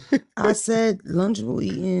mad? I said lunchable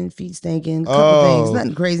eating, feet stinking, couple things.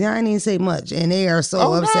 Nothing crazy. I ain't even say much. And they are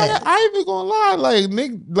so upset. I ain't even gonna lie.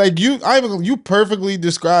 Like, you perfectly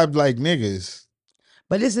described like niggas.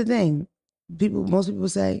 But it's the thing. Most people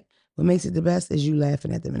say what makes it the best is you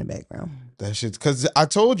laughing at them in the background. That shit's because I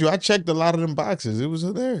told you I checked a lot of them boxes. It was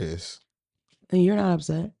hilarious. And you're not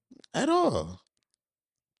upset at all.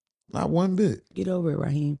 Not one bit. Get over it,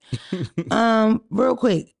 Raheem. Real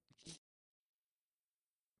quick.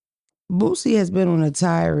 Boosie has been on a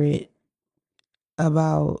tirade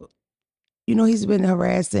about, he's been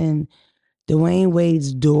harassing Dwayne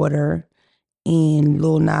Wade's daughter and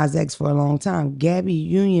Lil Nas X for a long time. Gabby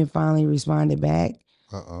Union finally responded back.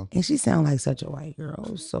 And she sounded like such a white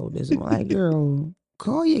girl. So this like, girl,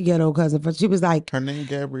 call your ghetto cousin. But she was like, her name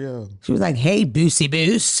Gabrielle. She was like, hey, Boosie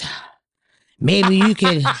Boos. Maybe you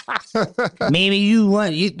can,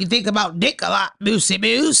 you think about dick a lot, Boosie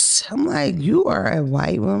Boos. I'm like, you are a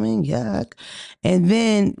white woman, yuck. And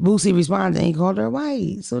then Boosie responded and he called her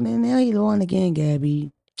white. So then now he won again,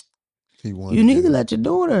 Gabby. You need to let your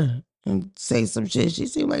daughter and say some shit. She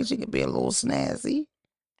seemed like she could be a little snazzy.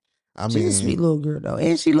 I She's a sweet mean, little girl though,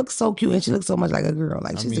 and she looks so cute, and she looks so much like a girl.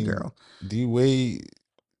 Like I she's a mean, girl.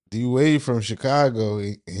 D-Wade from Chicago,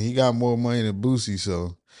 and he got more money than Boosie,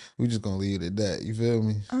 so we just gonna leave it at that. You feel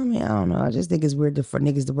me? I mean, I don't know. I just think it's weird for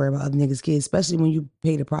niggas to worry about other niggas' kids, especially when you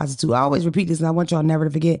pay the prostitute. I always repeat this, and I want y'all never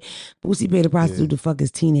to forget. Boosie paid the prostitute to fuck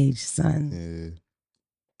his teenage son. Yeah.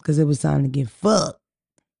 Because it was time to get fucked.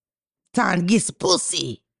 Time to get some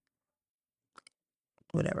pussy.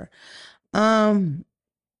 Whatever.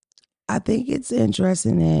 I think it's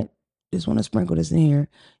interesting that, just want to sprinkle this in here,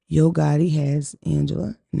 Yo Gotti has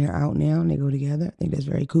Angela, and they're out now, and they go together. I think that's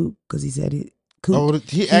very cool, because he said it. Cool. Oh,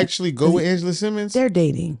 he actually go with Angela Simmons? They're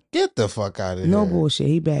dating. Get the fuck out of here. No bullshit.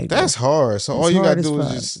 He bagged That's her. hard. So It's all you hard gotta as do is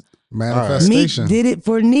fuck. just Manifestation. Meek did it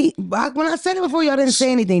for Nicki. When I said it before, y'all didn't say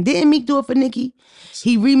anything. Didn't Meek do it for Nicki?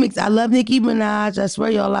 He remixed I Love Nicki Minaj. I swear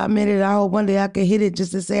y'all, I admit it. I hope one day I could hit it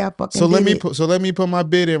just to say I fucking So did it. let me put my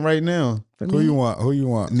bid in right now. For Who me. you want? Who you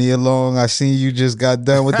want? Nia Long, I seen you just got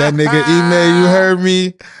done with that nigga email. You heard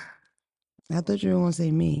me. I thought you were gonna say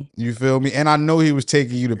me. You feel me? And I know he was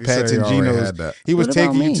taking you to He Pat's said he and already Geno's. had that. He was What about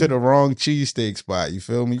taking you me? to the wrong cheesesteak spot. You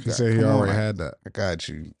feel me? He said he Come already on. had that. I got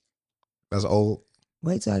you. That's old.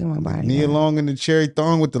 Wait till I get my body. Nia done. Long in the cherry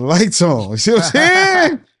thong with the lights on. You see what I'm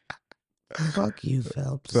saying? Fuck you,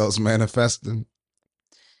 Phelps. Phelps manifesting.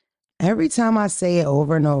 Every time I say it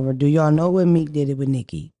over and over, do y'all know when Meek did it with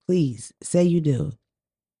Nicki? Please say you do.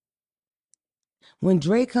 When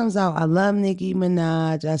Drake comes out, I love Nicki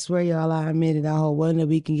Minaj. I swear y'all, I admit it. I hope one day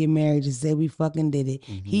we can get married. Just say we fucking did it.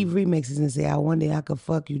 He remixes and say, one day I could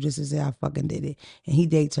fuck you just to say I fucking did it. And he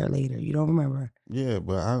dates her later. You don't remember? Yeah,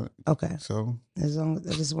 but Okay. so As long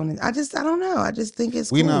as I don't know. I just think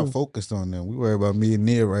it's we cool. not focused on them. We worry about me and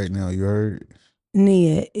Nia right now. You heard?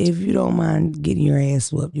 Nia, if you don't mind getting your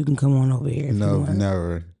ass whooped, you can come on over here if you No, want.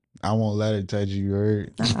 never. I won't let her touch you. You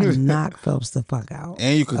heard? I'll knock Phelps the fuck out.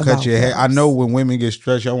 And you could about cut your hair. I Phelps. know when women get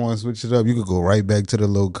stretched, I want to switch it up. You could go right back to the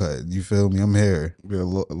low cut. You feel me? I'm here. Be a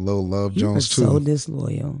little Love You are Jones so too.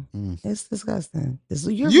 disloyal. It's disgusting.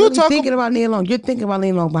 You're You really talking- thinking about Nia Long. You're thinking about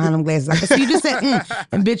Nia Long behind them glasses. Like, so you just said,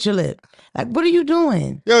 and bit your lip. Like, what are you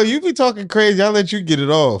doing? Yo, you be talking crazy. I'll let you get it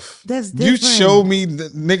off. That's You different. show me the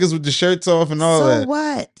niggas with the shirts off and all So that.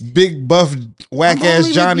 what? Big buff, whack I'm only ass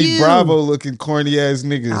with Johnny you. Bravo looking corny ass I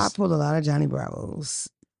niggas. pulled a lot of Johnny Bravos.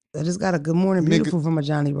 I just got a Good Morning Beautiful from a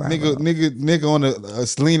Johnny Bravo. Nigga on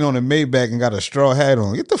a lean on a Maybach and got a straw hat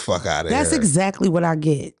on. Get the fuck out of here. That's exactly what I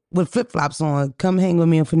get with flip flops on. Come hang with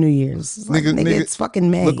me for New Year's. It's like, nigga, it's fucking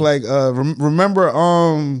May. Look like remember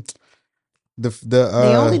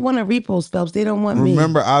they only want to repost Phelps. They don't want me.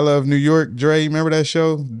 remember I Love New York, Dre. Remember that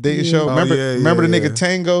show, dating show. Oh, Remember yeah, remember the yeah, nigga yeah.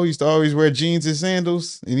 Tango used to always wear jeans and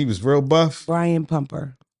sandals, and he was real buff. Brian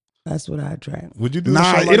Pumper. That's what I attract. Would you do a Nah,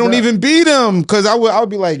 show like it don't that? even beat him because I would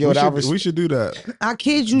be like, yo, We should do that. I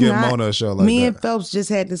kid you Get not. Mona a show like me that. and Phelps just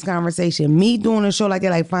had this conversation. Me doing a show like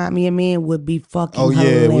that, like Find Me a Man, would be fucking Oh, yeah, we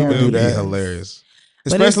would hilarious. do It would be that. hilarious.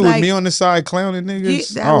 But especially it's with like- me on the side clowning Yeah, niggas.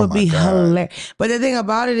 that Oh would my be God. hilarious. But the thing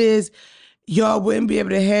about it is, y'all wouldn't be able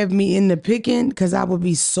to have me in the picking because I would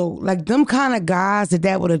be so like them kind of guys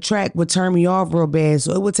that would attract would turn me off real bad.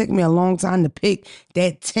 So it would take me a long time to pick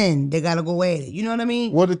that 10. They gotta go at it. You know what I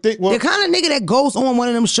mean? Well, the thing, well, the kind of nigga that goes on one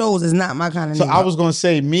of them shows is not my kind of so nigga. I was gonna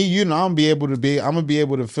say me, I'm gonna be able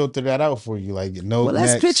to filter that out for you. Like, no, Well,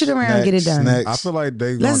 let's next, pitch it around and get it next, done. next. I feel like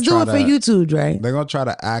they gonna Let's do try it for to, you too, Dre. They're gonna try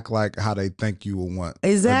to act like how they think you will want.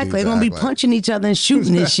 Exactly. They're They're gonna be punching each other and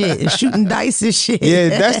shooting and shit and shooting dice and shit. Yeah,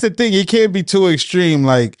 that's the thing. It can't be too extreme.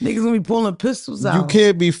 Like, Niggas gonna be pulling pistols out. you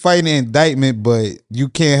can't be fighting indictment, but you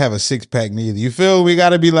can't have a 6-pack neither. You feel? We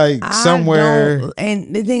gotta be like I somewhere. don't-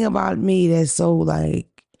 and the thing about me that's so like,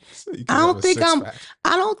 I don't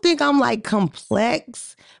think I'm like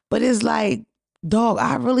complex, but it's like, dog,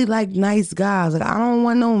 I really like nice guys. Like, I don't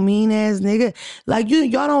want no mean ass nigga. Like, y'all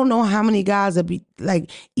don't know how many guys that be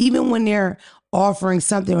like, even when they're offering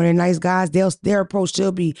something or they're nice guys, their approach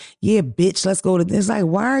still be, yeah, bitch, let's go to this. It's like,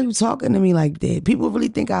 why are you talking to me like that? People really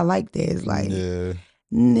think I like that. It's like, Yeah.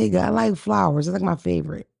 nigga, I like flowers. It's like my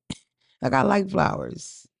favorite. Like, I like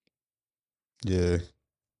flowers. Yeah.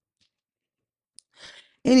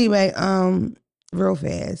 Anyway, real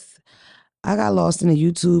fast. I got lost in a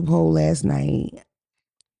YouTube hole last night.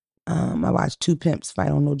 I watched two pimps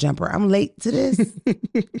fight on No Jumper. I'm late to this.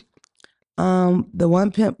 The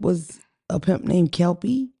one pimp was a pimp named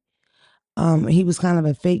Kelpie. He was kind of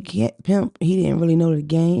a fake pimp. He didn't really know the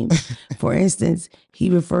game. For instance, he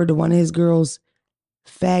referred to one of his girls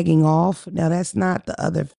fagging off. Now that's not the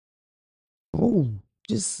other. Oh,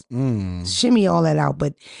 just shimmy all that out.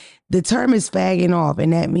 But the term is fagging off,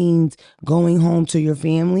 and that means going home to your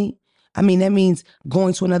family. I mean, that means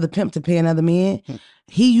going to another pimp to pay another man.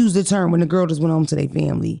 He used the term when the girl just went home to their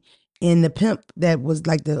family. And the pimp that was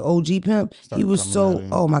like the OG pimp, he was so,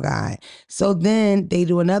 oh my God. So then they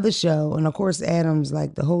do another show. And of course, Adam's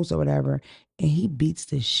like the host or whatever. And he beats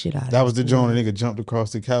the shit out of him. That was the joint the nigga jumped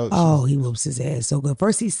across the couch. Oh, he whoops his ass so good.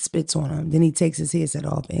 First he spits on him. Then he takes his headset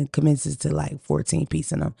off and commences to like 14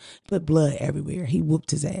 piece in him. Put blood everywhere. He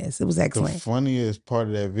whooped his ass. It was excellent. The funniest part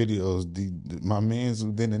of that video is my man's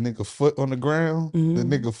then the nigga foot on the ground. The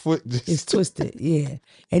nigga foot just It's twisted, yeah.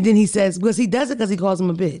 And then he says, because he does it because he calls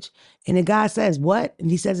him a bitch. And the guy says, what?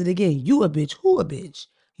 And he says it again. You a bitch. Who a bitch?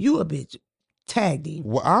 You a bitch. Tagged him.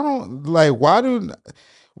 Well, I don't like. Why do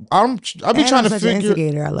I be trying to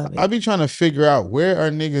figure? I love it. I be trying to figure out where are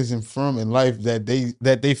niggas in life that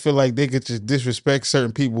they feel like they could just disrespect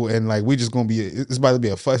certain people and like we just gonna be it's about to be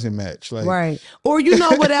a fussing match, like right. Or you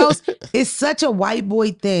know what else? It's such a white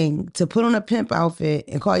boy thing to put on a pimp outfit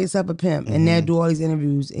and call yourself a pimp and then do all these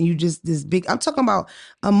interviews and you just this big. I'm talking about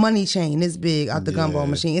a money chain this big out the gumball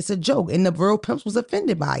machine. It's a joke, and the real pimps was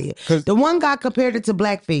offended by it. The one guy compared it to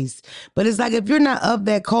blackface, but it's like if you're not of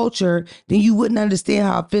that culture, then you wouldn't understand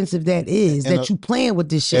how offensive that is. That you playing with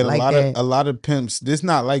this shit like that. A lot of pimps. This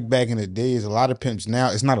not like back in the days. A lot of pimps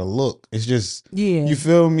now. It's not a look. It's just you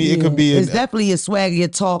feel me. Yeah. It could be. It's definitely a swag, your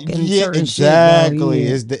talk, and certain exactly.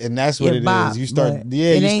 Shit, and that's what it bop, is. You start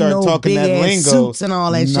no talking that lingo suits and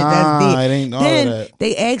all that shit. That's it ain't all then that.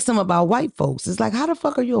 They asked him about white folks. It's like, how the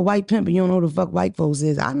fuck are you a white pimp and you don't know who the fuck white folks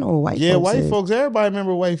is? I know what white folks Yeah, white is. folks. Everybody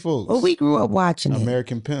remember white folks. Well, we grew up watching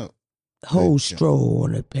American Pimp. Whole stroll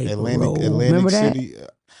on the paper roll. Atlantic Remember that? City.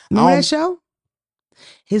 Remember that show?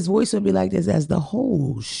 His voice would be like this as the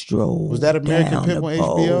whole stroll. Was that American down Pimp the on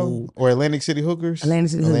pole. HBO or Atlantic City Hookers?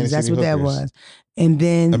 Atlantic City Hookers. That's what that was. And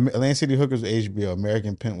then Atlantic City Hookers was HBO.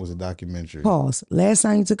 American Pimp was a documentary. Pause. Last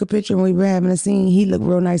time you took a picture when we were having a scene, he looked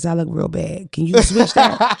real nice. I look real bad. Can you switch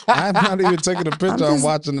that? I'm not even taking a picture. I'm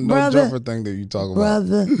watching the No Jumper thing that you talk about.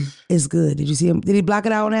 Brother, it's good. Did you see him? Did he block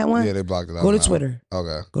it out on that one? Yeah, they blocked it out. Go to Twitter.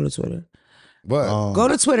 Okay. Go to Twitter. But go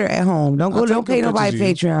to Twitter at home. Don't pay nobody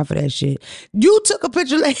Patreon for that shit. You took a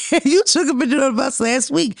picture. You took a picture of us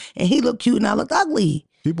last week, and he looked cute, and I looked ugly.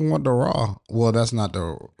 People want the raw. Well, that's not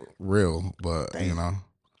the real, but you know,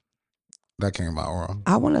 that came out wrong.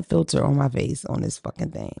 I want a filter on my face on this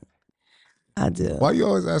fucking thing. I do. Why you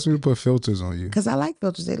always ask me to put filters on you? Because I like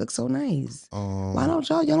filters. They look so nice. Why don't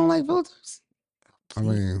y'all? Y'all don't like filters? I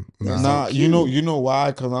mean, nah. You know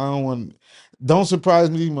why? Because I don't want. Don't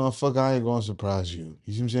surprise me, motherfucker. I ain't gonna surprise you.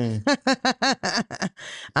 You see what I'm saying?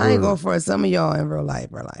 I ain't going for it. Some of y'all in real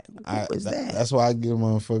life are like, who is that? That's why I give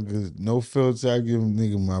motherfuckers no filter. I give them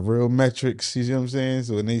nigga my real metrics. You see what I'm saying?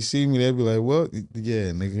 So when they see me, they be like, "What?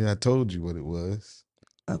 Yeah, nigga, I told you what it was."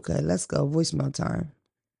 Okay, let's go. Voicemail time.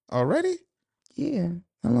 Already? Yeah.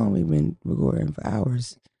 How long we been recording? For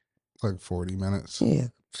hours? Like 40 minutes. Yeah.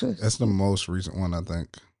 That's the most recent one, I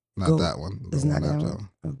think. Not that one. It's not that one.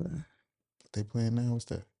 Okay. They playing now? What's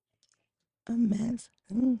that? A mess.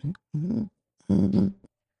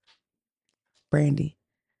 Brandy.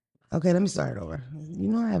 Okay, let me start over. You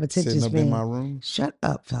know I have attention span. Sitting up in my room. Shut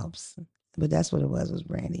up, Phelps. But that's what it was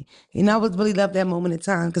Brandy. You know, I was really loved that moment in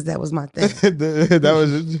time because that was my thing. That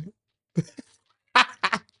was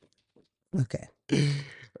okay.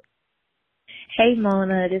 Hey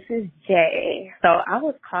Mona, this is Jay. So I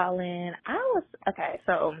was calling.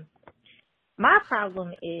 So my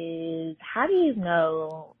problem is, how do you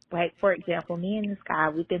know, like, for example, me and this guy,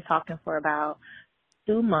 we've been talking for about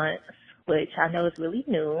 2 months, which I know is really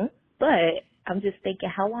new, but I'm just thinking,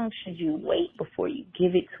 how long should you wait before you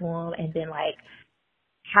give it to him? And then, like,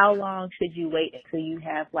 how long should you wait until you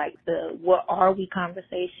have, like, the what are we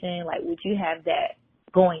conversation? Like, would you have that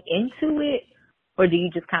going into it? Or do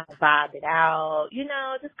you just kind of vibe it out? You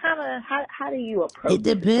know, just kind of, how do you approach it? It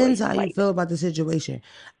depends how you feel about the situation.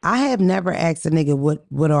 I have never asked a nigga,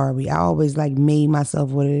 what are we? I always like made myself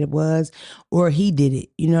what it was, or he did it.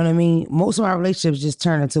 You know what I mean? Most of my relationships just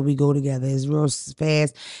turn until we go together. It's real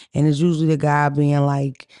fast. And it's usually the guy being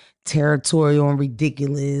like territorial and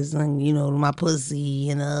ridiculous and, you know, my pussy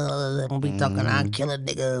and I'm gonna be talking, I'll kill a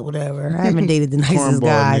nigga, whatever. I haven't dated the nicest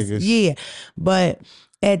guys. Niggas. Yeah. But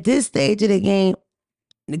at this stage of the game,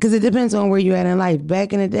 because it depends on where you're at in life.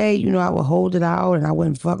 Back in the day, you know, I would hold it out and I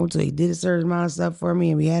wouldn't fuck him till he did a certain amount of stuff for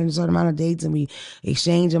me and we had a certain amount of dates and we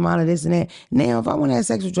exchanged amount of this and that. Now, if I want to have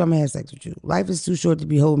sex with you, I'm going to have sex with you. Life is too short to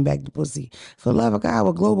be holding back the pussy. For the love of God,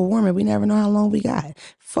 with global warming, we never know how long we got.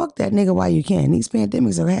 Fuck that nigga while you can. These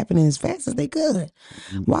pandemics are happening as fast as they could.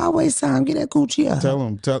 Why waste time? Get that coochie up. Tell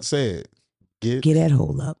him, say it. Get that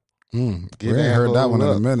hole up. We ain't heard that one in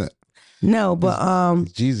a minute. No,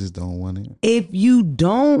 but Jesus don't want it. If you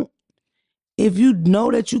don't if you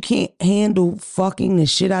know that you can't handle fucking the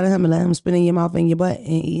shit out of him and let him spit in your mouth and your butt and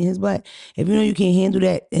eat his butt, if you know you can't handle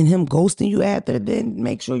that and him ghosting you after, then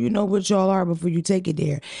make sure you know what y'all are before you take it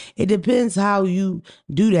there. It depends how you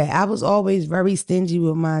do that. I was always very stingy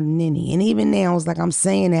with my ninny. And even now, it's like I'm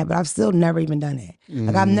saying that, but I've still never even done that.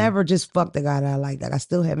 Like I've never just fucked a guy that I like. Like I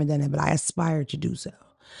still haven't done that, but I aspire to do so.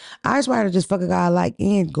 I aspire to just fuck a guy I like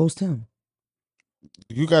and ghost him.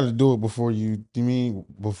 You got to do it before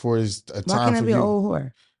before it's a Why time can't I for be an you. old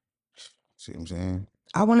whore? See what I'm saying?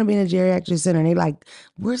 I want to be in a geriatric center. And they like,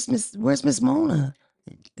 where's Miss Mona?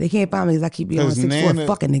 They can't find me because I keep being on 'Cause 6'4" Nana-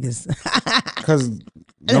 fucking niggas. Because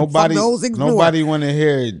fuck the whole 6'4". nobody want to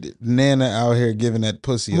hear Nana out here giving that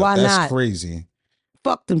pussy up. Why That's not? crazy.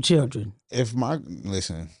 Fuck them children.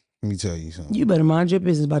 Listen, let me tell you something. You better mind your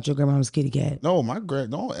business about your grandmama's kitty cat. No,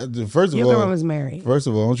 first of Your all, grandmama's married.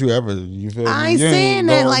 don't you ever, you feel me? I ain't You saying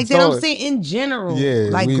that go like that. tell I'm it. saying in general. Yeah,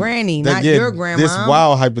 like granny, not yeah, your grandma. This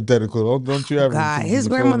wild hypothetical. Don't you ever? God, you his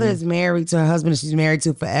feel grandmother me? is married to her husband. She's married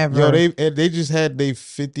to forever. Yo, they just had their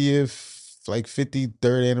 50th, like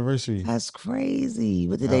 53rd anniversary. That's crazy.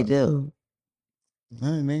 What did they do?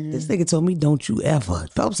 Nothing, nigga. This nigga told me, "Don't you ever."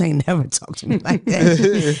 Phelps ain't never talked to me like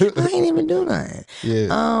that. I ain't even do nothing.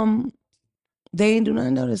 Yeah. They ain't do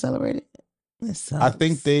nothing though to celebrate it. That sucks. I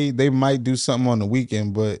think they might do something on the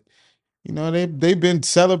weekend, but you know they been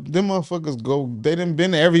celebrating. Them motherfuckers they done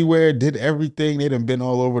been everywhere, did everything. They done been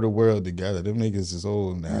all over the world together. Them niggas is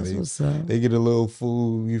old now. That's what's up. They get a little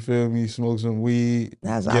food. You feel me? Smoke some weed.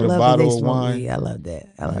 I Get a love that they bottle of smoke wine. weed. I love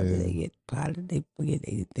that. I love that they get potted.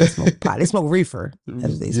 They smoke pot. They smoke reefer.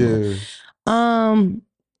 That's what they smoke.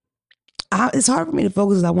 It's hard for me to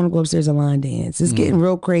focus because I want to go upstairs and line dance. It's getting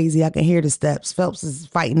real crazy. I can hear the steps. Phelps is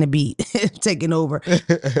fighting the beat, taking over.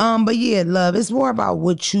 But yeah, love, it's more about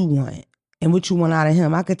what you want and what you want out of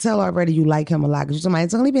him. I could tell already you like him a lot because you're somebody,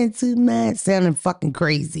 it's only been 2 months, sounding fucking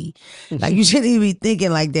crazy. Like you shouldn't even be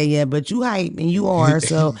thinking like that yet, but you hype and you are.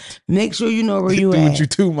 So make sure you know where you do at. what you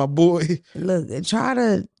do, my boy. Look, try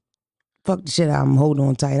to fuck the shit out of him. Hold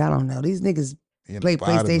on tight. I don't know. These niggas play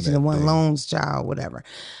PlayStation and one loans, child, whatever.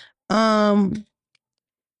 DM.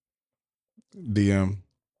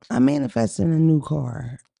 I'm manifesting a new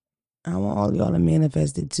car. I want all y'all to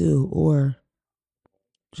manifest it too. Or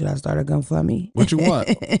should I start a GoFundMe? What you want?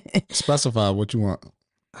 Specify what you want.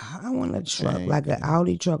 I want a truck, like an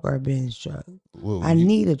Audi truck or a Benz truck. Well, I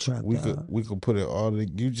need a truck. We though. could put it all.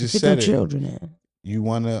 You just Fit said them it. children in. You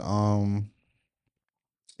wanna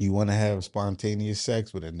have spontaneous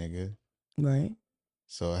sex with a nigga, right?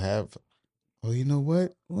 So Oh, you know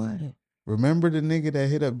what? What? Remember the nigga that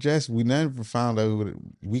hit up Jess? We never found out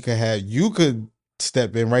we could have. You could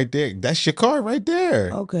step in right there. That's your car right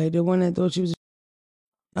there. Okay, the one that thought she was.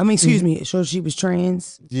 I mean, excuse me. So she was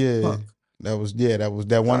trans. Yeah. Fuck. That was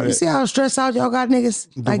that one. You see how stressed out y'all got niggas?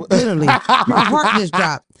 Like literally, my heart just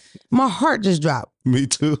dropped. My heart just dropped. Me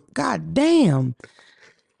too. God damn.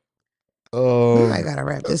 I gotta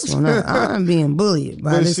wrap this one up. I'm being bullied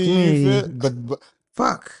by this community. But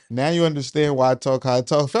fuck. Now you understand why I talk how I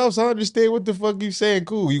talk. Phelps, I understand what the fuck you saying.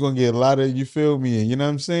 Cool. You gonna get a lot of, you feel me? And you know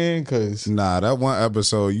what I'm saying? Cause that one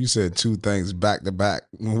episode you said 2 things back to back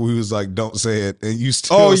when we was like, don't say it, and you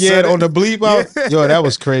still said on it. the bleep out. Yeah. Yo, that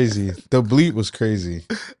was crazy. The bleep was crazy.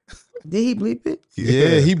 Did he bleep it?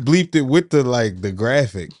 Yeah, he bleeped it with the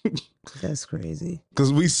graphic. That's crazy.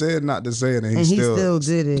 Because we said not to say it, and he still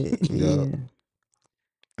did it. Yeah.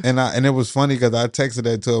 And it was funny because I texted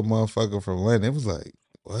that to a motherfucker from London. It was like,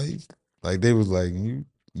 what? Like they was like, you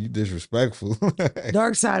disrespectful.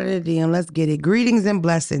 Dark side of the DM. Let's get it. Greetings and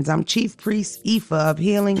blessings. I'm Chief Priest Ifa of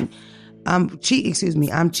Healing. I'm Chief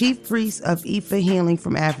Priest of Ifa Healing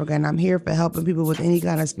from Africa, and I'm here for helping people with any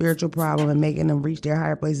kind of spiritual problem and making them reach their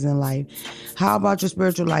higher places in life. How about your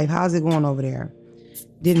spiritual life? How's it going over there?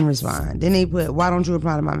 Didn't respond. Then they put, why don't you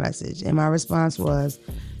reply to my message? And my response was,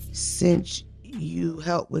 since you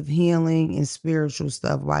help with healing and spiritual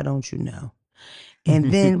stuff, why don't you know?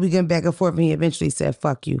 And then we get back and forth, and he eventually said,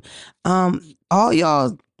 fuck you. All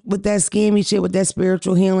y'all with that scammy shit, with that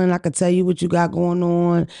spiritual healing, I could tell you what you got going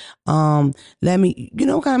on. You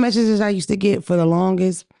know what kind of messages I used to get for the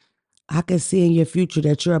longest? I can see in your future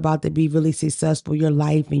that you're about to be really successful, your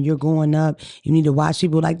life, and you're going up. You need to watch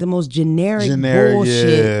people, like the most generic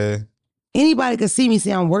bullshit. Yeah. Anybody could see me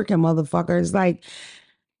say I'm working, motherfucker. It's like,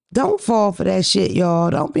 don't fall for that shit, y'all.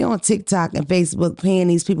 Don't be on TikTok and Facebook paying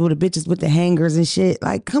these people, the bitches with the hangers and shit.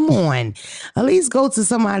 Like, come on. At least go to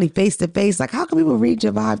somebody face to face. Like, how can people read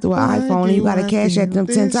your vibe through an iPhone and you got to cash at them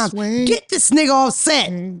 10 times? Get this nigga off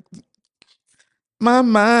set. My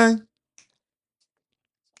mind.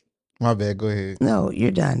 My bad. Go ahead. No,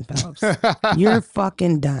 you're done, Phelps. You're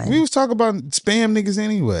fucking done. We was talking about spam niggas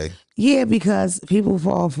anyway. Yeah, because people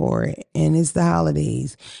fall for it, and it's the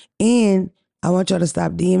holidays. And I want y'all to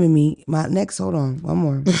stop DMing me. Hold on, one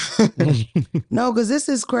more. No, because this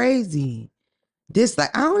is crazy. This,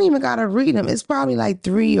 like, I don't even gotta read them. It's probably like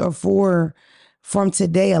 3 or 4 from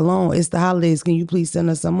today alone. It's the holidays. Can you please send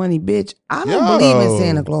us some money, bitch? I don't believe in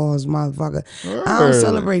Santa Claus, motherfucker. I don't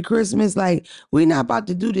celebrate Christmas. Like, we not about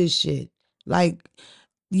to do this shit. Like,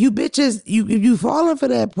 you bitches, you falling for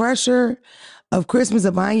that pressure of Christmas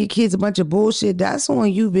of buying your kids a bunch of bullshit. That's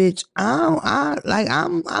on you, bitch. I'm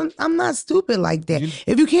not stupid like that.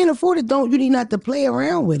 If you can't afford it, you need not to play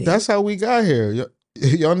around with it. That's how we got here.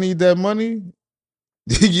 Y'all need that money?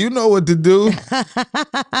 You know what to do.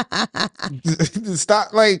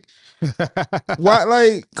 Stop, like, why?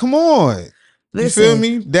 Like, come on. Listen, you feel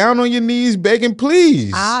me? Down on your knees, begging,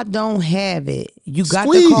 please. I don't have it. You got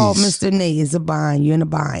to call Mr. Nate. It's a bind. You're in a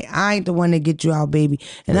bind. I ain't the one that get you out, baby.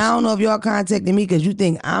 And I don't know if y'all contacting me because you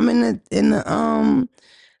think I'm in the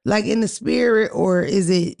like in the spirit, or is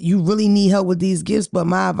it you really need help with these gifts? But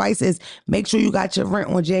my advice is make sure you got your rent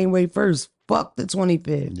on January 1st. Fuck the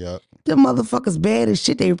 25th. Yep. The motherfuckers bad as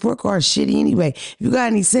shit. They report card shitty anyway. If you got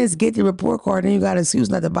any sense, get the report card, then you got an excuse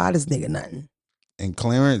not to buy this nigga nothing. And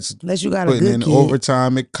Clarence, unless you got a putting good in kid.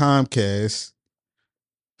 overtime at Comcast,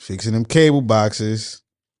 fixing them cable boxes.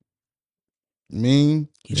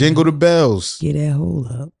 Jingle the bells. Get that hole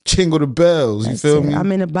up. Jingle the bells. That's You feel it. me?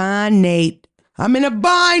 I'm in a bind, Nate. I'm in a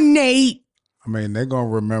bind, Nate. I mean, they're gonna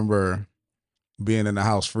remember being in the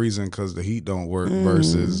house freezing because the heat don't work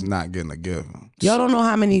versus not getting a gift. Y'all don't know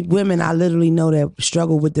how many women I literally know that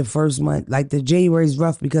struggle with the first month. Like the January's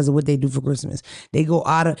rough because of what they do for Christmas. They go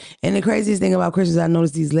out of, and the craziest thing about Christmas I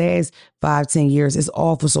noticed these last 5-10 years, it's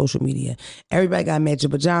all for social media. Everybody got matching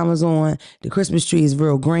pajamas on. The Christmas tree is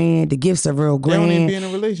real grand. The gifts are real They don't even grand. be in a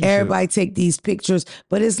relationship. Everybody take these pictures,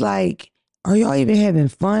 but it's like, are y'all even having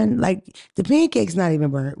fun? Like the pancake's not even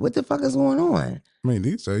burnt. What the fuck is going on? I mean,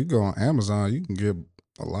 these days you go on Amazon, you can get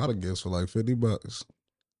a lot of gifts for like $50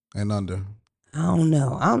 and under. I don't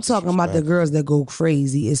know. I'm talking about the girls that go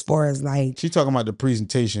crazy as far as like She talking about the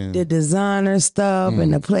presentation, the designer stuff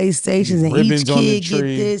and the PlayStations, and ribbons each on the kid get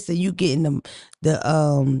tree. this, and you getting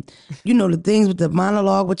the you know, the things with the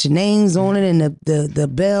monologue with your names on it, and the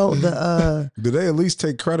bell, Do they at least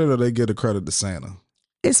take credit or they get a credit to Santa?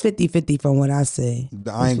 It's 50-50 from what I say.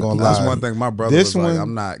 I ain't gonna lie. That's one thing my brother This was like, one-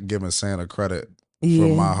 I'm not giving Santa credit Yeah.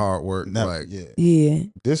 for my hard work. No, like, Yeah.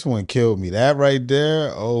 This one killed me. That right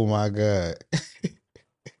there. Oh my God.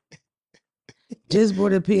 Just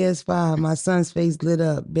bought a PS5. My son's face lit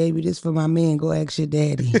up. Baby, this for my man. Go ask your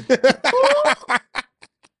daddy.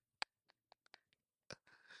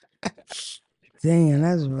 Damn,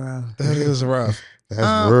 that's rough. that is rough.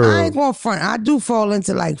 That's real. I ain't going front. I do fall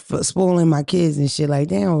into like spoiling my kids and shit. Like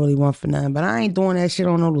they don't really want for nothing, but I ain't doing that shit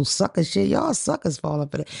on no little sucker shit. Y'all suckers falling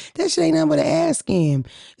for that. That shit ain't nothing but an ass game.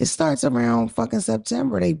 It starts around fucking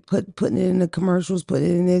September. They putting it in the commercials, putting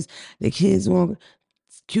it in this. The kids want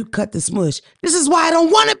cute cut the smush. This is why I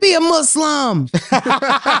don't want to be a Muslim.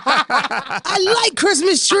 I like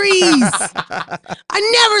Christmas trees. I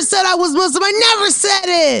never said I was Muslim. I never said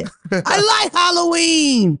it. I like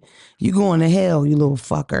Halloween. You going to hell, you little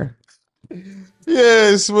fucker.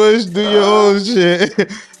 Yeah, Smush, do your own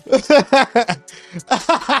shit.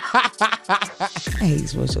 I hate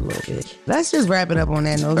Smush a little bit. Let's just wrap it up on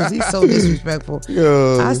that note because he's so disrespectful.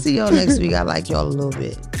 Yo. I'll see y'all next week. I like y'all a little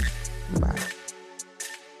bit. Bye.